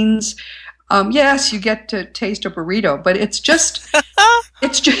pains. Yes, you get to taste a burrito, but it's just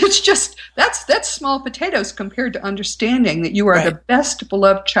that's small potatoes compared to understanding that you are the best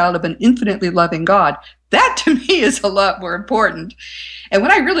beloved child of an infinitely loving God. That to me is a lot more important. And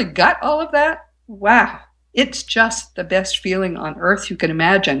when I really got all of that, wow, it's just the best feeling on earth you can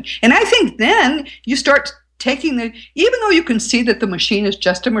imagine. And I think then you start taking even though you can see that the machine is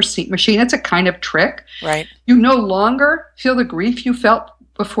just a machine, it's a kind of trick. Right. You no longer feel the grief you felt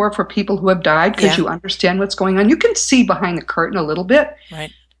before for people who have died because you understand what's going on. You can see behind the curtain a little bit.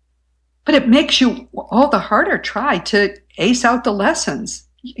 Right. But it makes you all the harder try to ace out the lessons.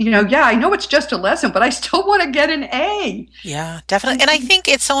 I know it's just a lesson, but I still want to get an A. Yeah, definitely. And I think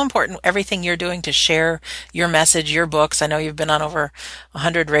it's so important, everything you're doing to share your message, your books. I know you've been on over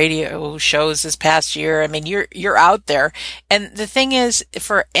 100 radio shows this past year. I mean, you're out there. And the thing is,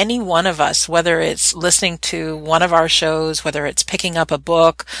 for any one of us, whether it's listening to one of our shows, whether it's picking up a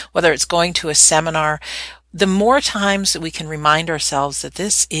book, whether it's going to a seminar, the more times that we can remind ourselves that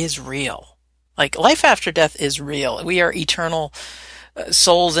this is real. Like, life after death is real. We are eternal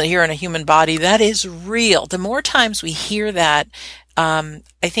souls here in a human body. That is real. The more times we hear that, I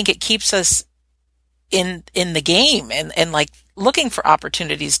think it keeps us in the game and like looking for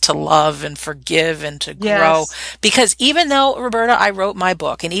opportunities to love and forgive and to grow. Because even though, Roberta, I wrote my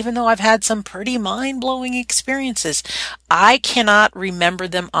book, and even though I've had some pretty mind-blowing experiences, I cannot remember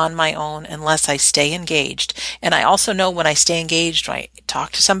them on my own unless I stay engaged. And I also know when I stay engaged, when I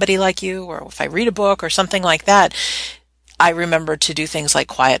talk to somebody like you, or if I read a book or something like that, I remember to do things like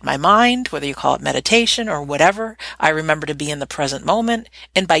quiet my mind, whether you call it meditation or whatever. I remember to be in the present moment.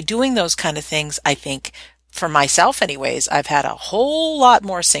 And by doing those kind of things, I think, for myself anyways, I've had a whole lot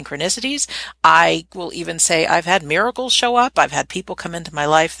more synchronicities. I will even say I've had miracles show up. I've had people come into my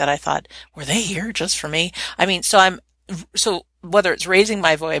life that I thought, were they here just for me? I mean, so whether it's raising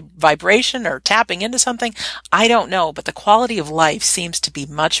my vibration or tapping into something, I don't know. But the quality of life seems to be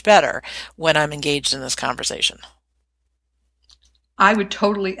much better when I'm engaged in this conversation. I would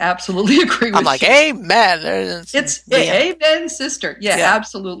totally, absolutely agree with you. I'm like, amen. Amen, sister. Yeah,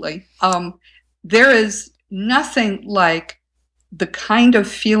 absolutely. There is nothing like the kind of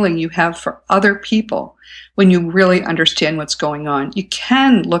feeling you have for other people when you really understand what's going on. You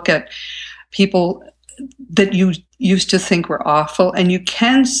can look at people that you used to think were awful, and you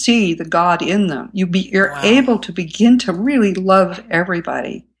can see the God in them. You're able to begin to really love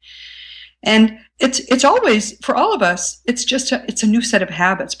everybody. And it's always, for all of us, it's a new set of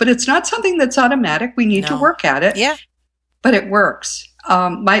habits, but it's not something that's automatic. We need to work at it. Yeah. But it works.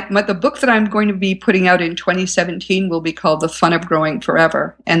 The book that I'm going to be putting out in 2017 will be called The Fun of Growing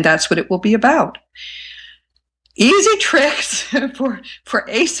Forever, and that's what it will be about. Easy tricks for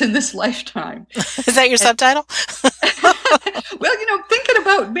Ace in this lifetime. Is that your subtitle? Well, thinking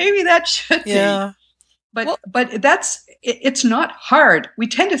about maybe that should be. But it's not hard. We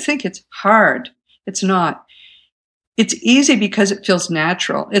tend to think it's hard. It's not. It's easy because it feels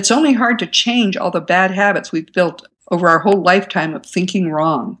natural. It's only hard to change all the bad habits we've built over our whole lifetime of thinking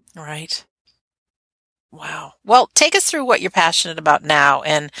wrong. Right. Wow. Well, take us through what you're passionate about now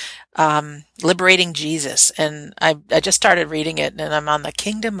and liberating Jesus. And I just started reading it, and I'm on the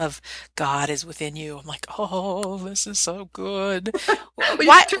kingdom of God is within you. I'm like, oh, this is so good. Well,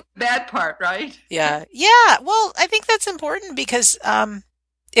 you took the bad part, right? Yeah. Yeah. Well, I think that's important because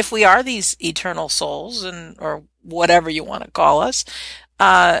if we are these eternal souls, or whatever you want to call us,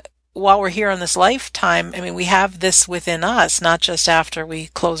 while we're here on this lifetime, I mean, we have this within us, not just after we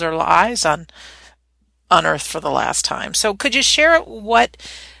close our eyes on earth for the last time. So could you share what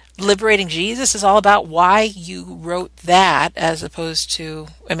Liberating Jesus is all about, why you wrote that as opposed to,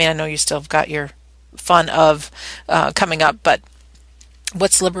 I mean, I know you still have got your fun of coming up, but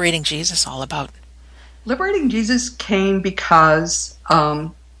what's Liberating Jesus all about? Liberating Jesus came because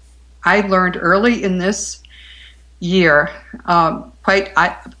I learned early in this year,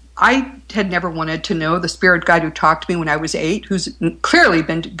 I had never wanted to know the spirit guide who talked to me when I was 8, who's clearly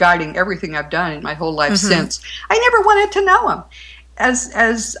been guiding everything I've done in my whole life since. I never wanted to know him.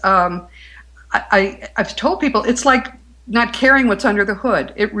 I've told people, it's like not caring what's under the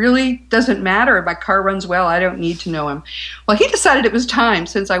hood. It really doesn't matter if my car runs well. I don't need to know him. Well, he decided it was time,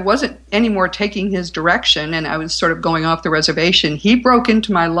 since I wasn't anymore taking his direction and I was sort of going off the reservation. He broke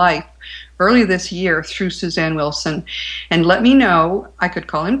into my life early this year through Suzanne Wilson and let me know I could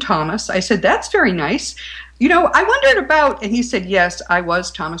call him Thomas. I said, that's very nice. I wondered about, and he said, yes, I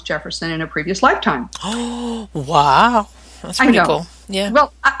was Thomas Jefferson in a previous lifetime. Oh, wow. That's pretty cool. Yeah.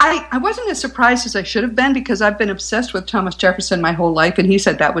 Well, I wasn't as surprised as I should have been because I've been obsessed with Thomas Jefferson my whole life, and he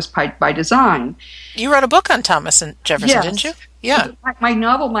said that was by design. You wrote a book on Thomas and Jefferson, didn't you? Yeah. My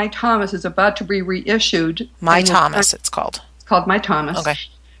novel, My Thomas, is about to be reissued. My Thomas, it's called. It's called My Thomas. Okay.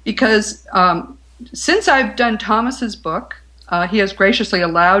 Because since I've done Thomas's book, he has graciously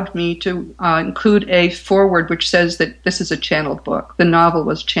allowed me to include a foreword which says that this is a channeled book. The novel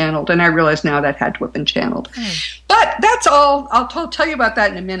was channeled, and I realize now that had to have been channeled. But that's all. I'll tell you about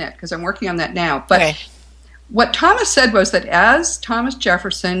that in a minute because I'm working on that now. But what Thomas said was that as Thomas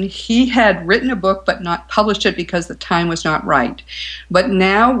Jefferson, he had written a book but not published it because the time was not right. But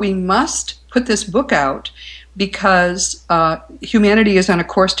now we must put this book out because humanity is on a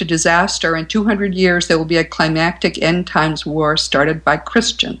course to disaster. In 200 years, there will be a climactic end times war started by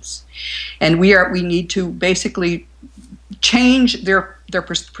Christians. And we need to basically change their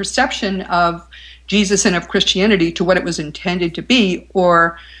perception of Jesus and of Christianity to what it was intended to be,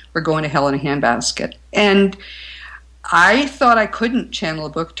 or we're going to hell in a handbasket. And I thought I couldn't channel a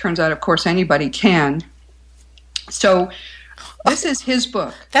book. Turns out, of course, anybody can. So this is his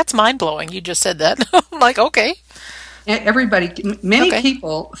book. That's mind-blowing. You just said that. I'm like, okay. Many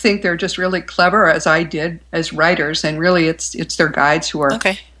people think they're just really clever, as I did, as writers, and really it's their guides who are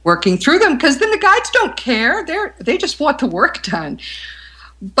working through them, because then the guides don't care. They just want the work done.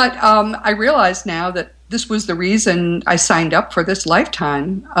 But I realize now that this was the reason I signed up for this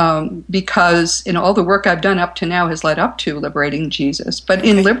lifetime, because in all the work I've done up to now has led up to Liberating Jesus. But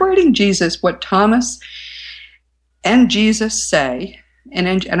in Liberating Jesus, what Thomas and Jesus say, and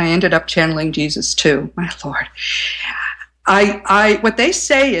I ended up channeling Jesus too, my Lord. What they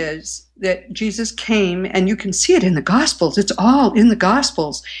say is that Jesus came, and you can see it in the Gospels. It's all in the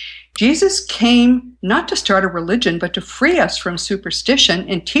Gospels. Jesus came not to start a religion, but to free us from superstition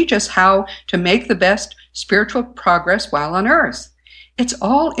and teach us how to make the best spiritual progress while on earth. It's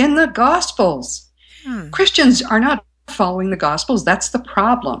all in the Gospels. Christians are not following the Gospels. That's the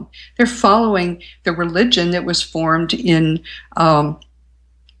problem. They're following the religion that was formed in the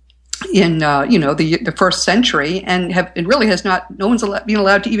first century, and it really has not. No one's been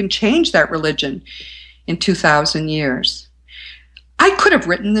allowed to even change that religion in 2,000 years. I could have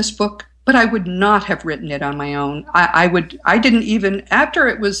written this book, but I would not have written it on my own. I didn't even, after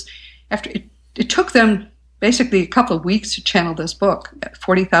it took them basically a couple of weeks to channel this book,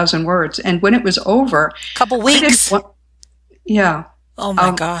 40,000 words. And when it was over... Couple weeks? Yeah. Oh,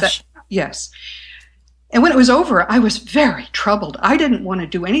 my gosh. Yes. And when it was over, I was very troubled. I didn't want to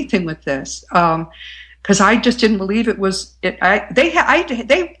do anything with this because I just didn't believe it was...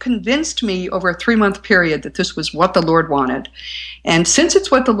 They convinced me over a 3-month period that this was what the Lord wanted. And since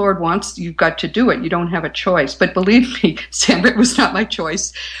it's what the Lord wants, you've got to do it. You don't have a choice. But believe me, Sandra, it was not my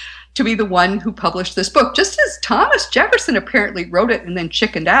choice to be the one who published this book. Just as Thomas Jefferson apparently wrote it and then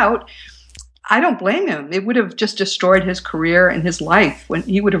chickened out, I don't blame him. It would have just destroyed his career and his life when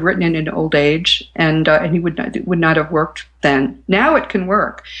he would have written it in old age, and he would not have worked then. Now it can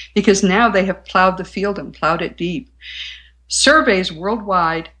work because now they have plowed the field and plowed it deep. Surveys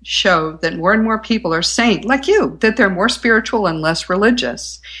worldwide show that more and more people are saying, like you, that they're more spiritual and less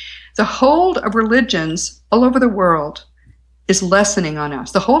religious. The hold of religions all over the world is lessening on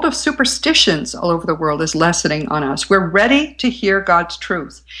us. The hold of superstitions all over the world is lessening on us. We're ready to hear God's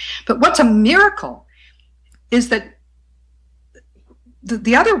truth. But what's a miracle is that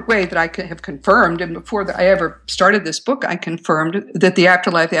the other way that I have confirmed, and before I ever started this book, I confirmed that the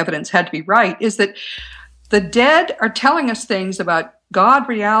afterlife evidence had to be right, is that the dead are telling us things about God,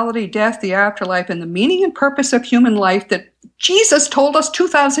 reality, death, the afterlife, and the meaning and purpose of human life that Jesus told us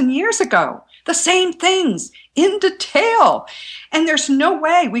 2,000 years ago. The same things in detail. And there's no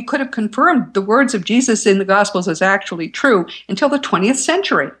way we could have confirmed the words of Jesus in the Gospels as actually true until the 20th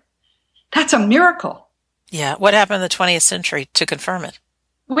century. That's a miracle. Yeah. What happened in the 20th century to confirm it?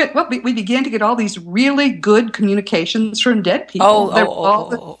 Well, we began to get all these really good communications from dead people. They're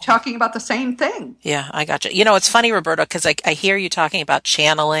all talking about the same thing. Yeah, I got you. You know, it's funny, Roberta, because I hear you talking about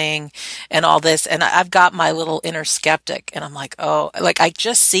channeling and all this, and I've got my little inner skeptic, and I'm like, I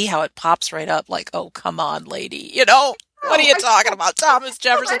just see how it pops right up, like, oh, come on, lady, you know, what are you talking about, Thomas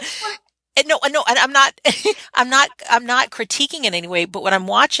Jefferson? And no, and I'm not critiquing in any way, but what I'm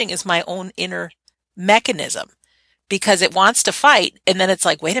watching is my own inner mechanism. Because it wants to fight, and then it's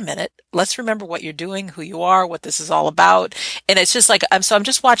like, wait a minute, let's remember what you're doing, who you are, what this is all about. And it's just like, I'm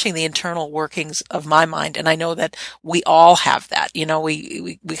just watching the internal workings of my mind, and I know that we all have that. You know,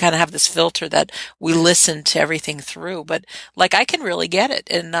 we kind of have this filter that we listen to everything through, but like I can really get it.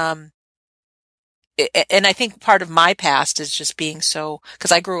 And I think part of my past is just being so,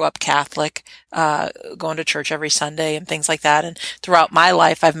 because I grew up Catholic, going to church every Sunday and things like that. And throughout my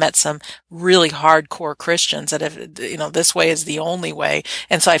life, I've met some really hardcore Christians that have, you know, this way is the only way.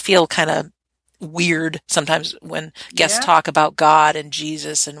 And so I feel kind of weird sometimes when guests talk about God and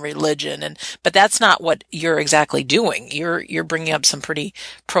Jesus and religion. But that's not what you're exactly doing. You're bringing up some pretty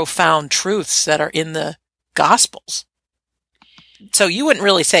profound truths that are in the Gospels. So you wouldn't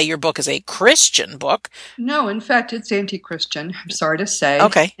really say your book is a Christian book. No, in fact, it's anti-Christian, I'm sorry to say.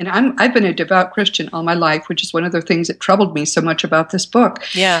 Okay. And I've been a devout Christian all my life, which is one of the things that troubled me so much about this book.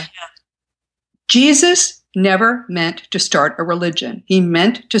 Yeah. Jesus never meant to start a religion. He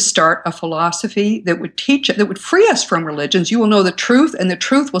meant to start a philosophy that would free us from religions. You will know the truth, and the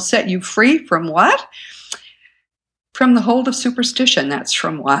truth will set you free from what? From the hold of superstition. That's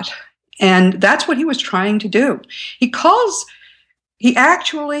from what? And that's what he was trying to do. He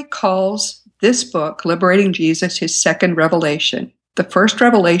actually calls this book, Liberating Jesus, his second revelation. The first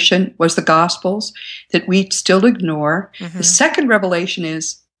revelation was the Gospels that we still ignore. Mm-hmm. The second revelation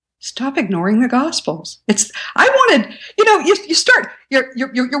is stop ignoring the Gospels.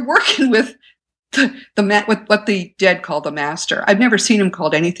 You're working with with what the dead call the master. I've never seen him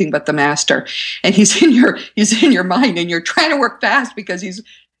called anything but the master. And he's in your mind, and you're trying to work fast because he's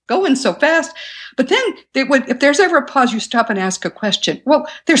going so fast. But then if there's ever a pause, you stop and ask a question. Well,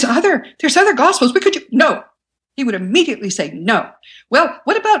 there's other Gospels. No. He would immediately say no. Well,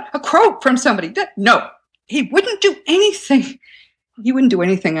 what about a quote from somebody? No. He wouldn't do anything. He wouldn't do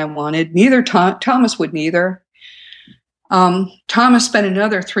anything I wanted. Neither Thomas would neither. Thomas spent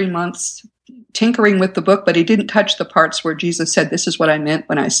another 3 months tinkering with the book, but he didn't touch the parts where Jesus said, this is what I meant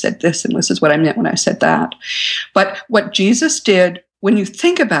when I said this, and this is what I meant when I said that. But what Jesus did, when you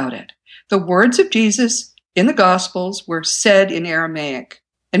think about it, the words of Jesus in the Gospels were said in Aramaic,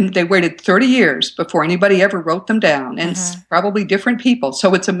 and they waited 30 years before anybody ever wrote them down, and probably different people.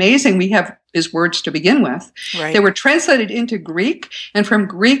 So it's amazing we have his words to begin with. Right. They were translated into Greek and from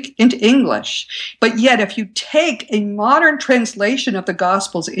Greek into English. But yet, if you take a modern translation of the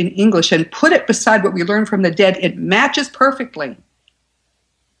Gospels in English and put it beside what we learned from the dead, it matches perfectly.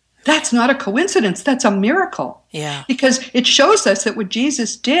 That's not a coincidence. That's a miracle. Yeah. Because it shows us that what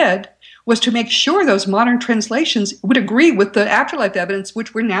Jesus did was to make sure those modern translations would agree with the afterlife evidence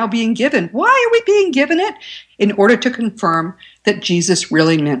which we're now being given. Why are we being given it? In order to confirm that Jesus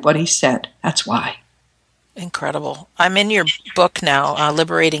really meant what he said. That's why. Incredible. I'm in your book now,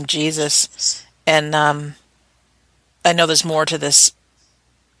 Liberating Jesus, and I know there's more to this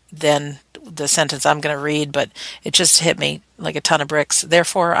than the sentence I'm going to read, but it just hit me like a ton of bricks.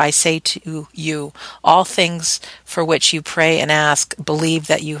 Therefore, I say to you, all things for which you pray and ask, believe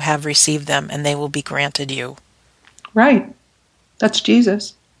that you have received them, and they will be granted you. Right. That's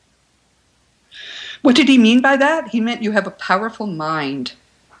Jesus. What did he mean by that? He meant you have a powerful mind.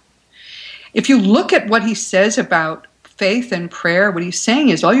 If you look at what he says about faith and prayer, what he's saying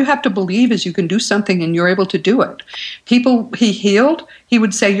is all you have to believe is you can do something and you're able to do it. People he healed, he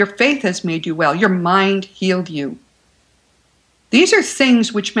would say, your faith has made you well. Your mind healed you. These are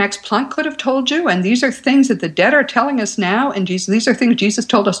things which Max Planck could have told you, and these are things that the dead are telling us now, and these are things Jesus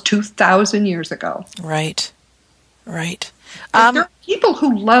told us 2,000 years ago. Right. Right. There are people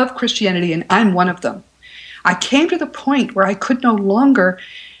who love Christianity, and I'm one of them. I came to the point where I could no longer,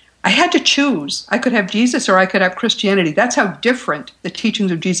 I had to choose. I could have Jesus or I could have Christianity. That's how different the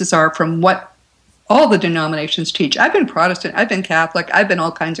teachings of Jesus are from what all the denominations teach. I've been Protestant, I've been Catholic, I've been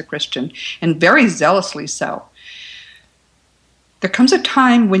all kinds of Christian, and very zealously so. There comes a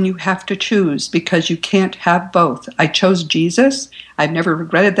time when you have to choose because you can't have both. I chose Jesus. I've never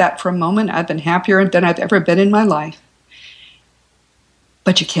regretted that for a moment. I've been happier than I've ever been in my life.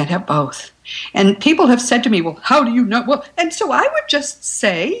 But you can't have both. And people have said to me, well, how do you know? Well, and so I would just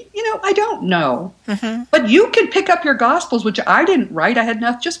say, I don't know. Mm-hmm. But you can pick up your Gospels, which I didn't write. I had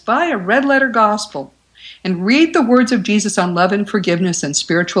enough. Just buy a red letter Gospel and read the words of Jesus on love and forgiveness and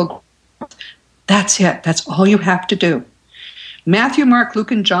spiritual growth. That's it. That's all you have to do. Matthew, Mark, Luke,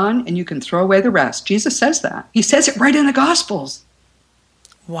 and John, and you can throw away the rest. Jesus says that. He says it right in the Gospels.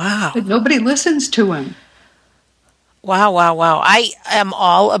 Wow. But nobody listens to him. Wow, wow, wow. I am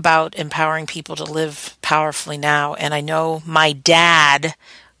all about empowering people to live powerfully now, and I know my dad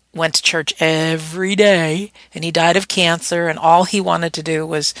went to church every day, and he died of cancer, and all he wanted to do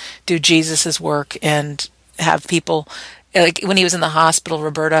was do Jesus's work and have people, like when he was in the hospital,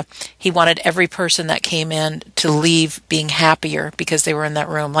 Roberta, he wanted every person that came in to leave being happier because they were in that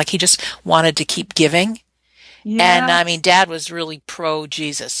room. Like he just wanted to keep giving. Yeah. And I mean, Dad was really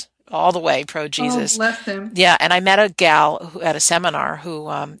pro-Jesus. All the way pro-Jesus. Oh, bless him. Yeah, and I met a gal who, at a seminar who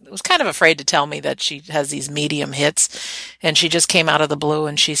was kind of afraid to tell me that she has these medium hits, and she just came out of the blue,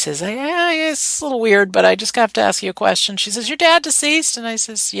 and she says, yeah, it's a little weird, but I just have to ask you a question. She says, your dad deceased? And I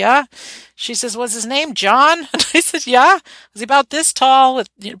says, yeah. She says, was his name John? And I said, yeah. Was he about this tall with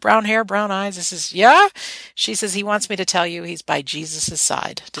brown hair, brown eyes? I says, yeah. She says, he wants me to tell you he's by Jesus'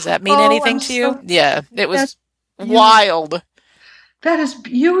 side. Does that mean anything to you? Yeah, it was wild. That is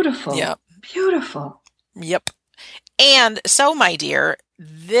beautiful. Yep. Beautiful. Yep. And so, my dear,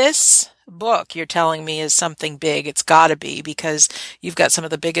 this book you're telling me is something big. It's got to be, because you've got some of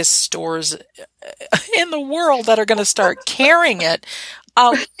the biggest stores in the world that are going to start carrying it.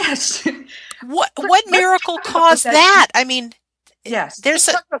 Yes. What miracle caused that? I mean, yes. Let's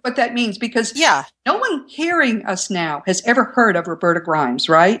talk about what that means, because no one hearing us now has ever heard of Roberta Grimes,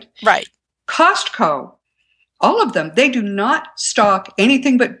 right? Right. Costco. All of them, they do not stock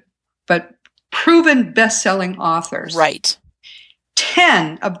anything but proven best-selling authors. Right.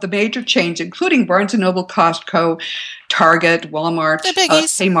 10 of the major chains, including Barnes & Noble, Costco, Target, Walmart,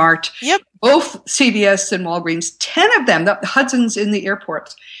 Kmart, yep, both CVS and Walgreens, 10 of them, the Hudson's in the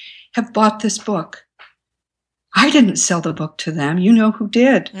airports, have bought this book. I didn't sell the book to them. You know who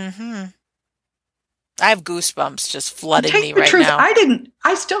did. Mm-hmm. I have goosebumps just flooding me right now.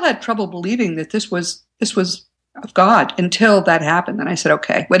 I still had trouble believing that this was of God until that happened. And I said,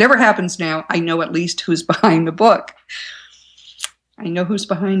 okay, whatever happens now, I know at least who's behind the book. I know who's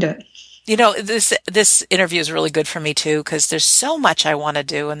behind it. This interview is really good for me too, because there's so much I want to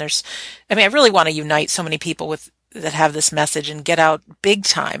do. And I really want to unite so many people that have this message and get out big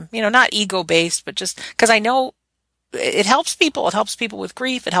time, not ego based, but just because I know it helps people. It helps people with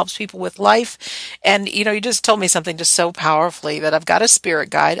grief. It helps people with life. And, you just told me something just so powerfully that I've got a spirit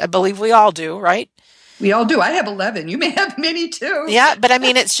guide. I believe we all do, right? We all do. I have 11. You may have many too. Yeah, but I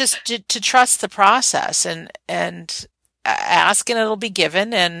mean, it's just to trust the process and ask and it'll be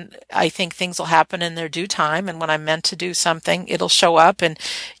given. And I think things will happen in their due time. And when I'm meant to do something, it'll show up. And,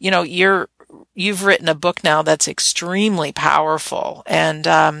 you've written a book now that's extremely powerful, and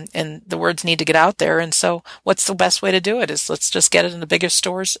the words need to get out there. And so what's the best way to do it is let's just get it in the biggest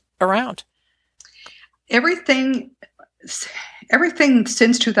stores around. Everything everything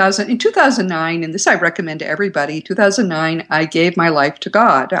since 2000, in 2009, and this I recommend to everybody, 2009, I gave my life to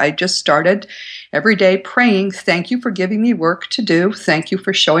God. I just started every day praying, thank you for giving me work to do. Thank you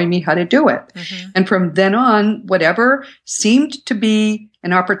for showing me how to do it. Mm-hmm. And from then on, whatever seemed to be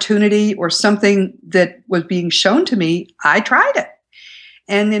an opportunity or something that was being shown to me, I tried it.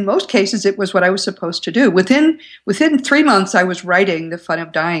 And in most cases, it was what I was supposed to do. Within 3 months, I was writing The Fun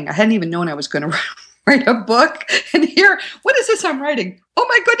of Dying. I hadn't even known I was going to write a book. And here, what is this I'm writing? Oh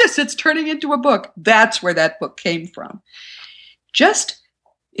my goodness, it's turning into a book. That's where that book came from. Just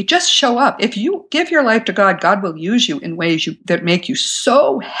show up. If you give your life to God, God will use you in ways that make you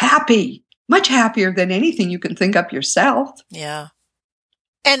so happy, much happier than anything you can think up yourself. Yeah.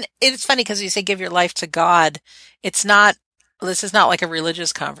 And it's funny because you say give your life to God. This is not like a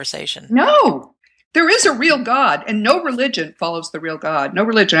religious conversation. No, there is a real God, and no religion follows the real God. No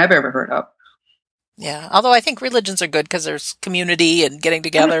religion I've ever heard of. Yeah, although I think religions are good because there's community and getting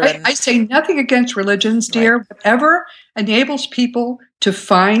together. I say nothing against religions, dear. Right. Whatever enables people to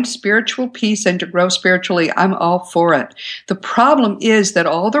find spiritual peace and to grow spiritually, I'm all for it. The problem is that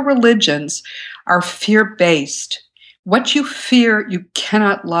all the religions are fear-based. What you fear, you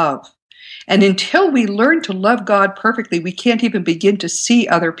cannot love. And until we learn to love God perfectly, we can't even begin to see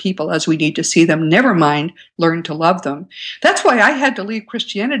other people as we need to see them, never mind learn to love them. That's why I had to leave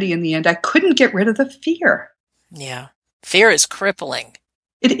Christianity in the end. I couldn't get rid of the fear. Yeah. Fear is crippling.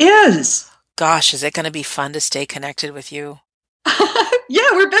 It is. Gosh, is it going to be fun to stay connected with you?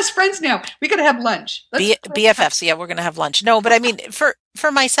 Yeah, we're best friends now. We got to have lunch. BFFs, yeah, we're going to have lunch. No, but I mean, for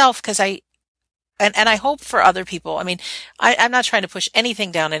myself, because And I hope for other people. I mean, I'm not trying to push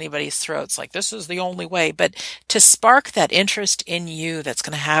anything down anybody's throats, like this is the only way, but to spark that interest in you that's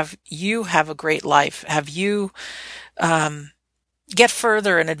going to have you have a great life, have you get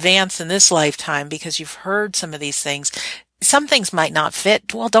further and advance in this lifetime because you've heard some of these things. Some things might not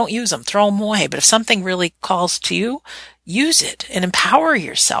fit. Well, don't use them. Throw them away. But if something really calls to you, use it and empower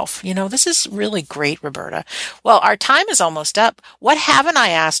yourself. You know, this is really great, Roberta. Well, our time is almost up. What haven't I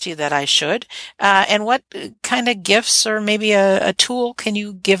asked you that I should? And what kind of gifts or maybe a tool can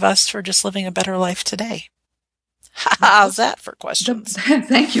you give us for just living a better life today? How's that for questions?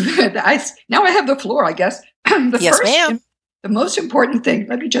 Thank you. Now I have the floor, I guess. Yes, ma'am. The most important thing,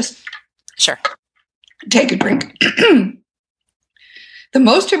 let me just take a drink. The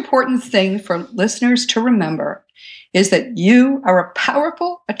most important thing for listeners to remember is that you are a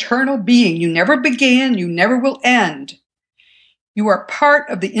powerful, eternal being. You never began, you never will end. You are part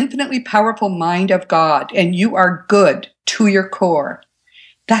of the infinitely powerful mind of God, and you are good to your core.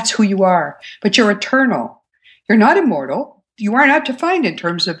 That's who you are. But you're eternal. You're not immortal. You are not defined in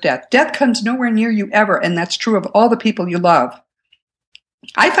terms of death. Death comes nowhere near you ever, and that's true of all the people you love.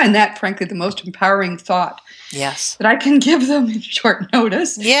 I find that, frankly, the most empowering thought. Yes. That I can give them in short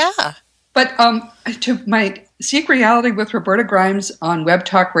notice. Yeah. But to my Seek Reality with Roberta Grimes on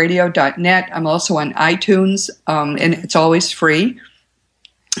webtalkradio.net. I'm also on iTunes, and it's always free.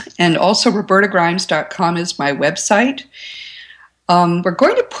 And also robertagrimes.com is my website. We're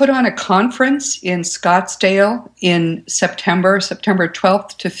going to put on a conference in Scottsdale in September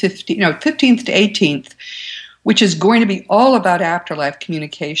 12th to 15th to 18th, which is going to be all about afterlife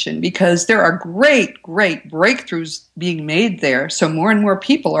communication, because there are great, great breakthroughs being made there. So more and more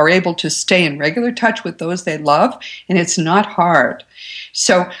people are able to stay in regular touch with those they love, and it's not hard.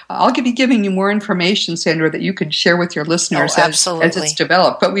 So I'll be giving you more information, Sandra, that you can share with your listeners as it's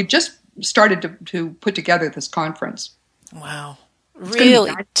developed. But we've just started to put together this conference. Wow.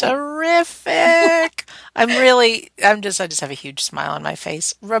 Really terrific. I just have a huge smile on my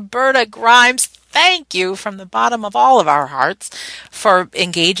face. Roberta Grimes, thank you from the bottom of all of our hearts for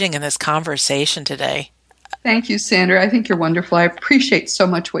engaging in this conversation today. Thank you, Sandra. I think you're wonderful. I appreciate so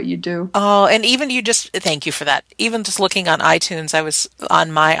much what you do. Oh, and even thank you for that. Even just looking on iTunes, I was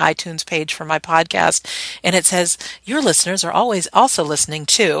on my iTunes page for my podcast, and it says, your listeners are always also listening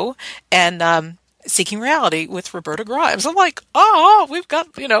to, and Seeking Reality with Roberta Grimes. I'm like, we've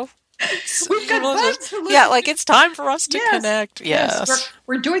got, we've got buds who listen. Yeah, like it's time for us to connect. Yes.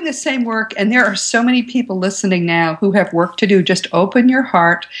 We're doing the same work, and there are so many people listening now who have work to do. Just open your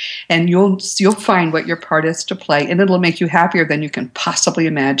heart, and you'll find what your part is to play, and it'll make you happier than you can possibly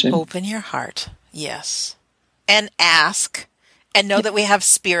imagine. Open your heart, yes. And ask, and know that we have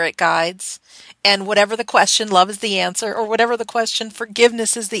spirit guides. And whatever the question, love is the answer, or whatever the question,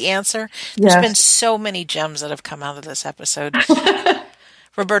 forgiveness is the answer. There's been so many gems that have come out of this episode.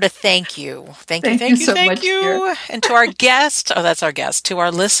 Roberta, thank you. Thank you so much. And to our guest, that's our guest. To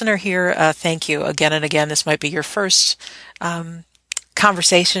our listener here, thank you again and again. This might be your first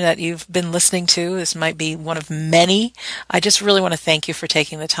conversation that you've been listening to. This might be one of many. I just really want to thank you for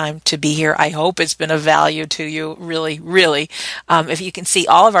taking the time to be here. I hope it's been of value to you. Really, really. If you can see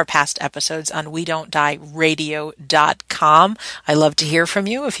all of our past episodes on WeDon'tDieRadio.com. I love to hear from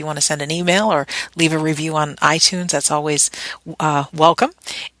you. If you want to send an email or leave a review on iTunes, that's always welcome.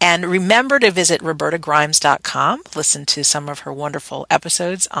 And remember to visit RobertaGrimes.com. Listen to some of her wonderful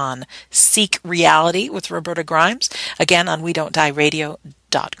episodes on Seek Reality with Roberta Grimes. Again, on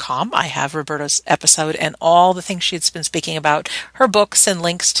WeDon'tDieRadio.com. I have Roberta's episode and all the things she's been speaking about. Her books and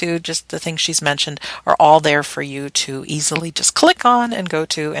links to just the things she's mentioned are all there for you to easily just click on and go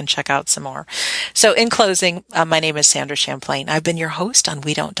to and check out some more. So in closing, my name is Sandra Champlain. I've been your host on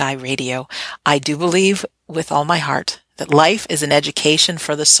We Don't Die Radio. I do believe with all my heart that life is an education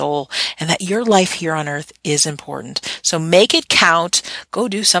for the soul and that your life here on earth is important. So make it count. Go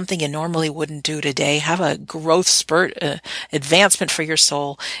do something you normally wouldn't do today. Have a growth spurt, advancement for your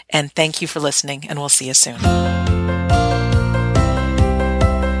soul. And thank you for listening, and we'll see you soon.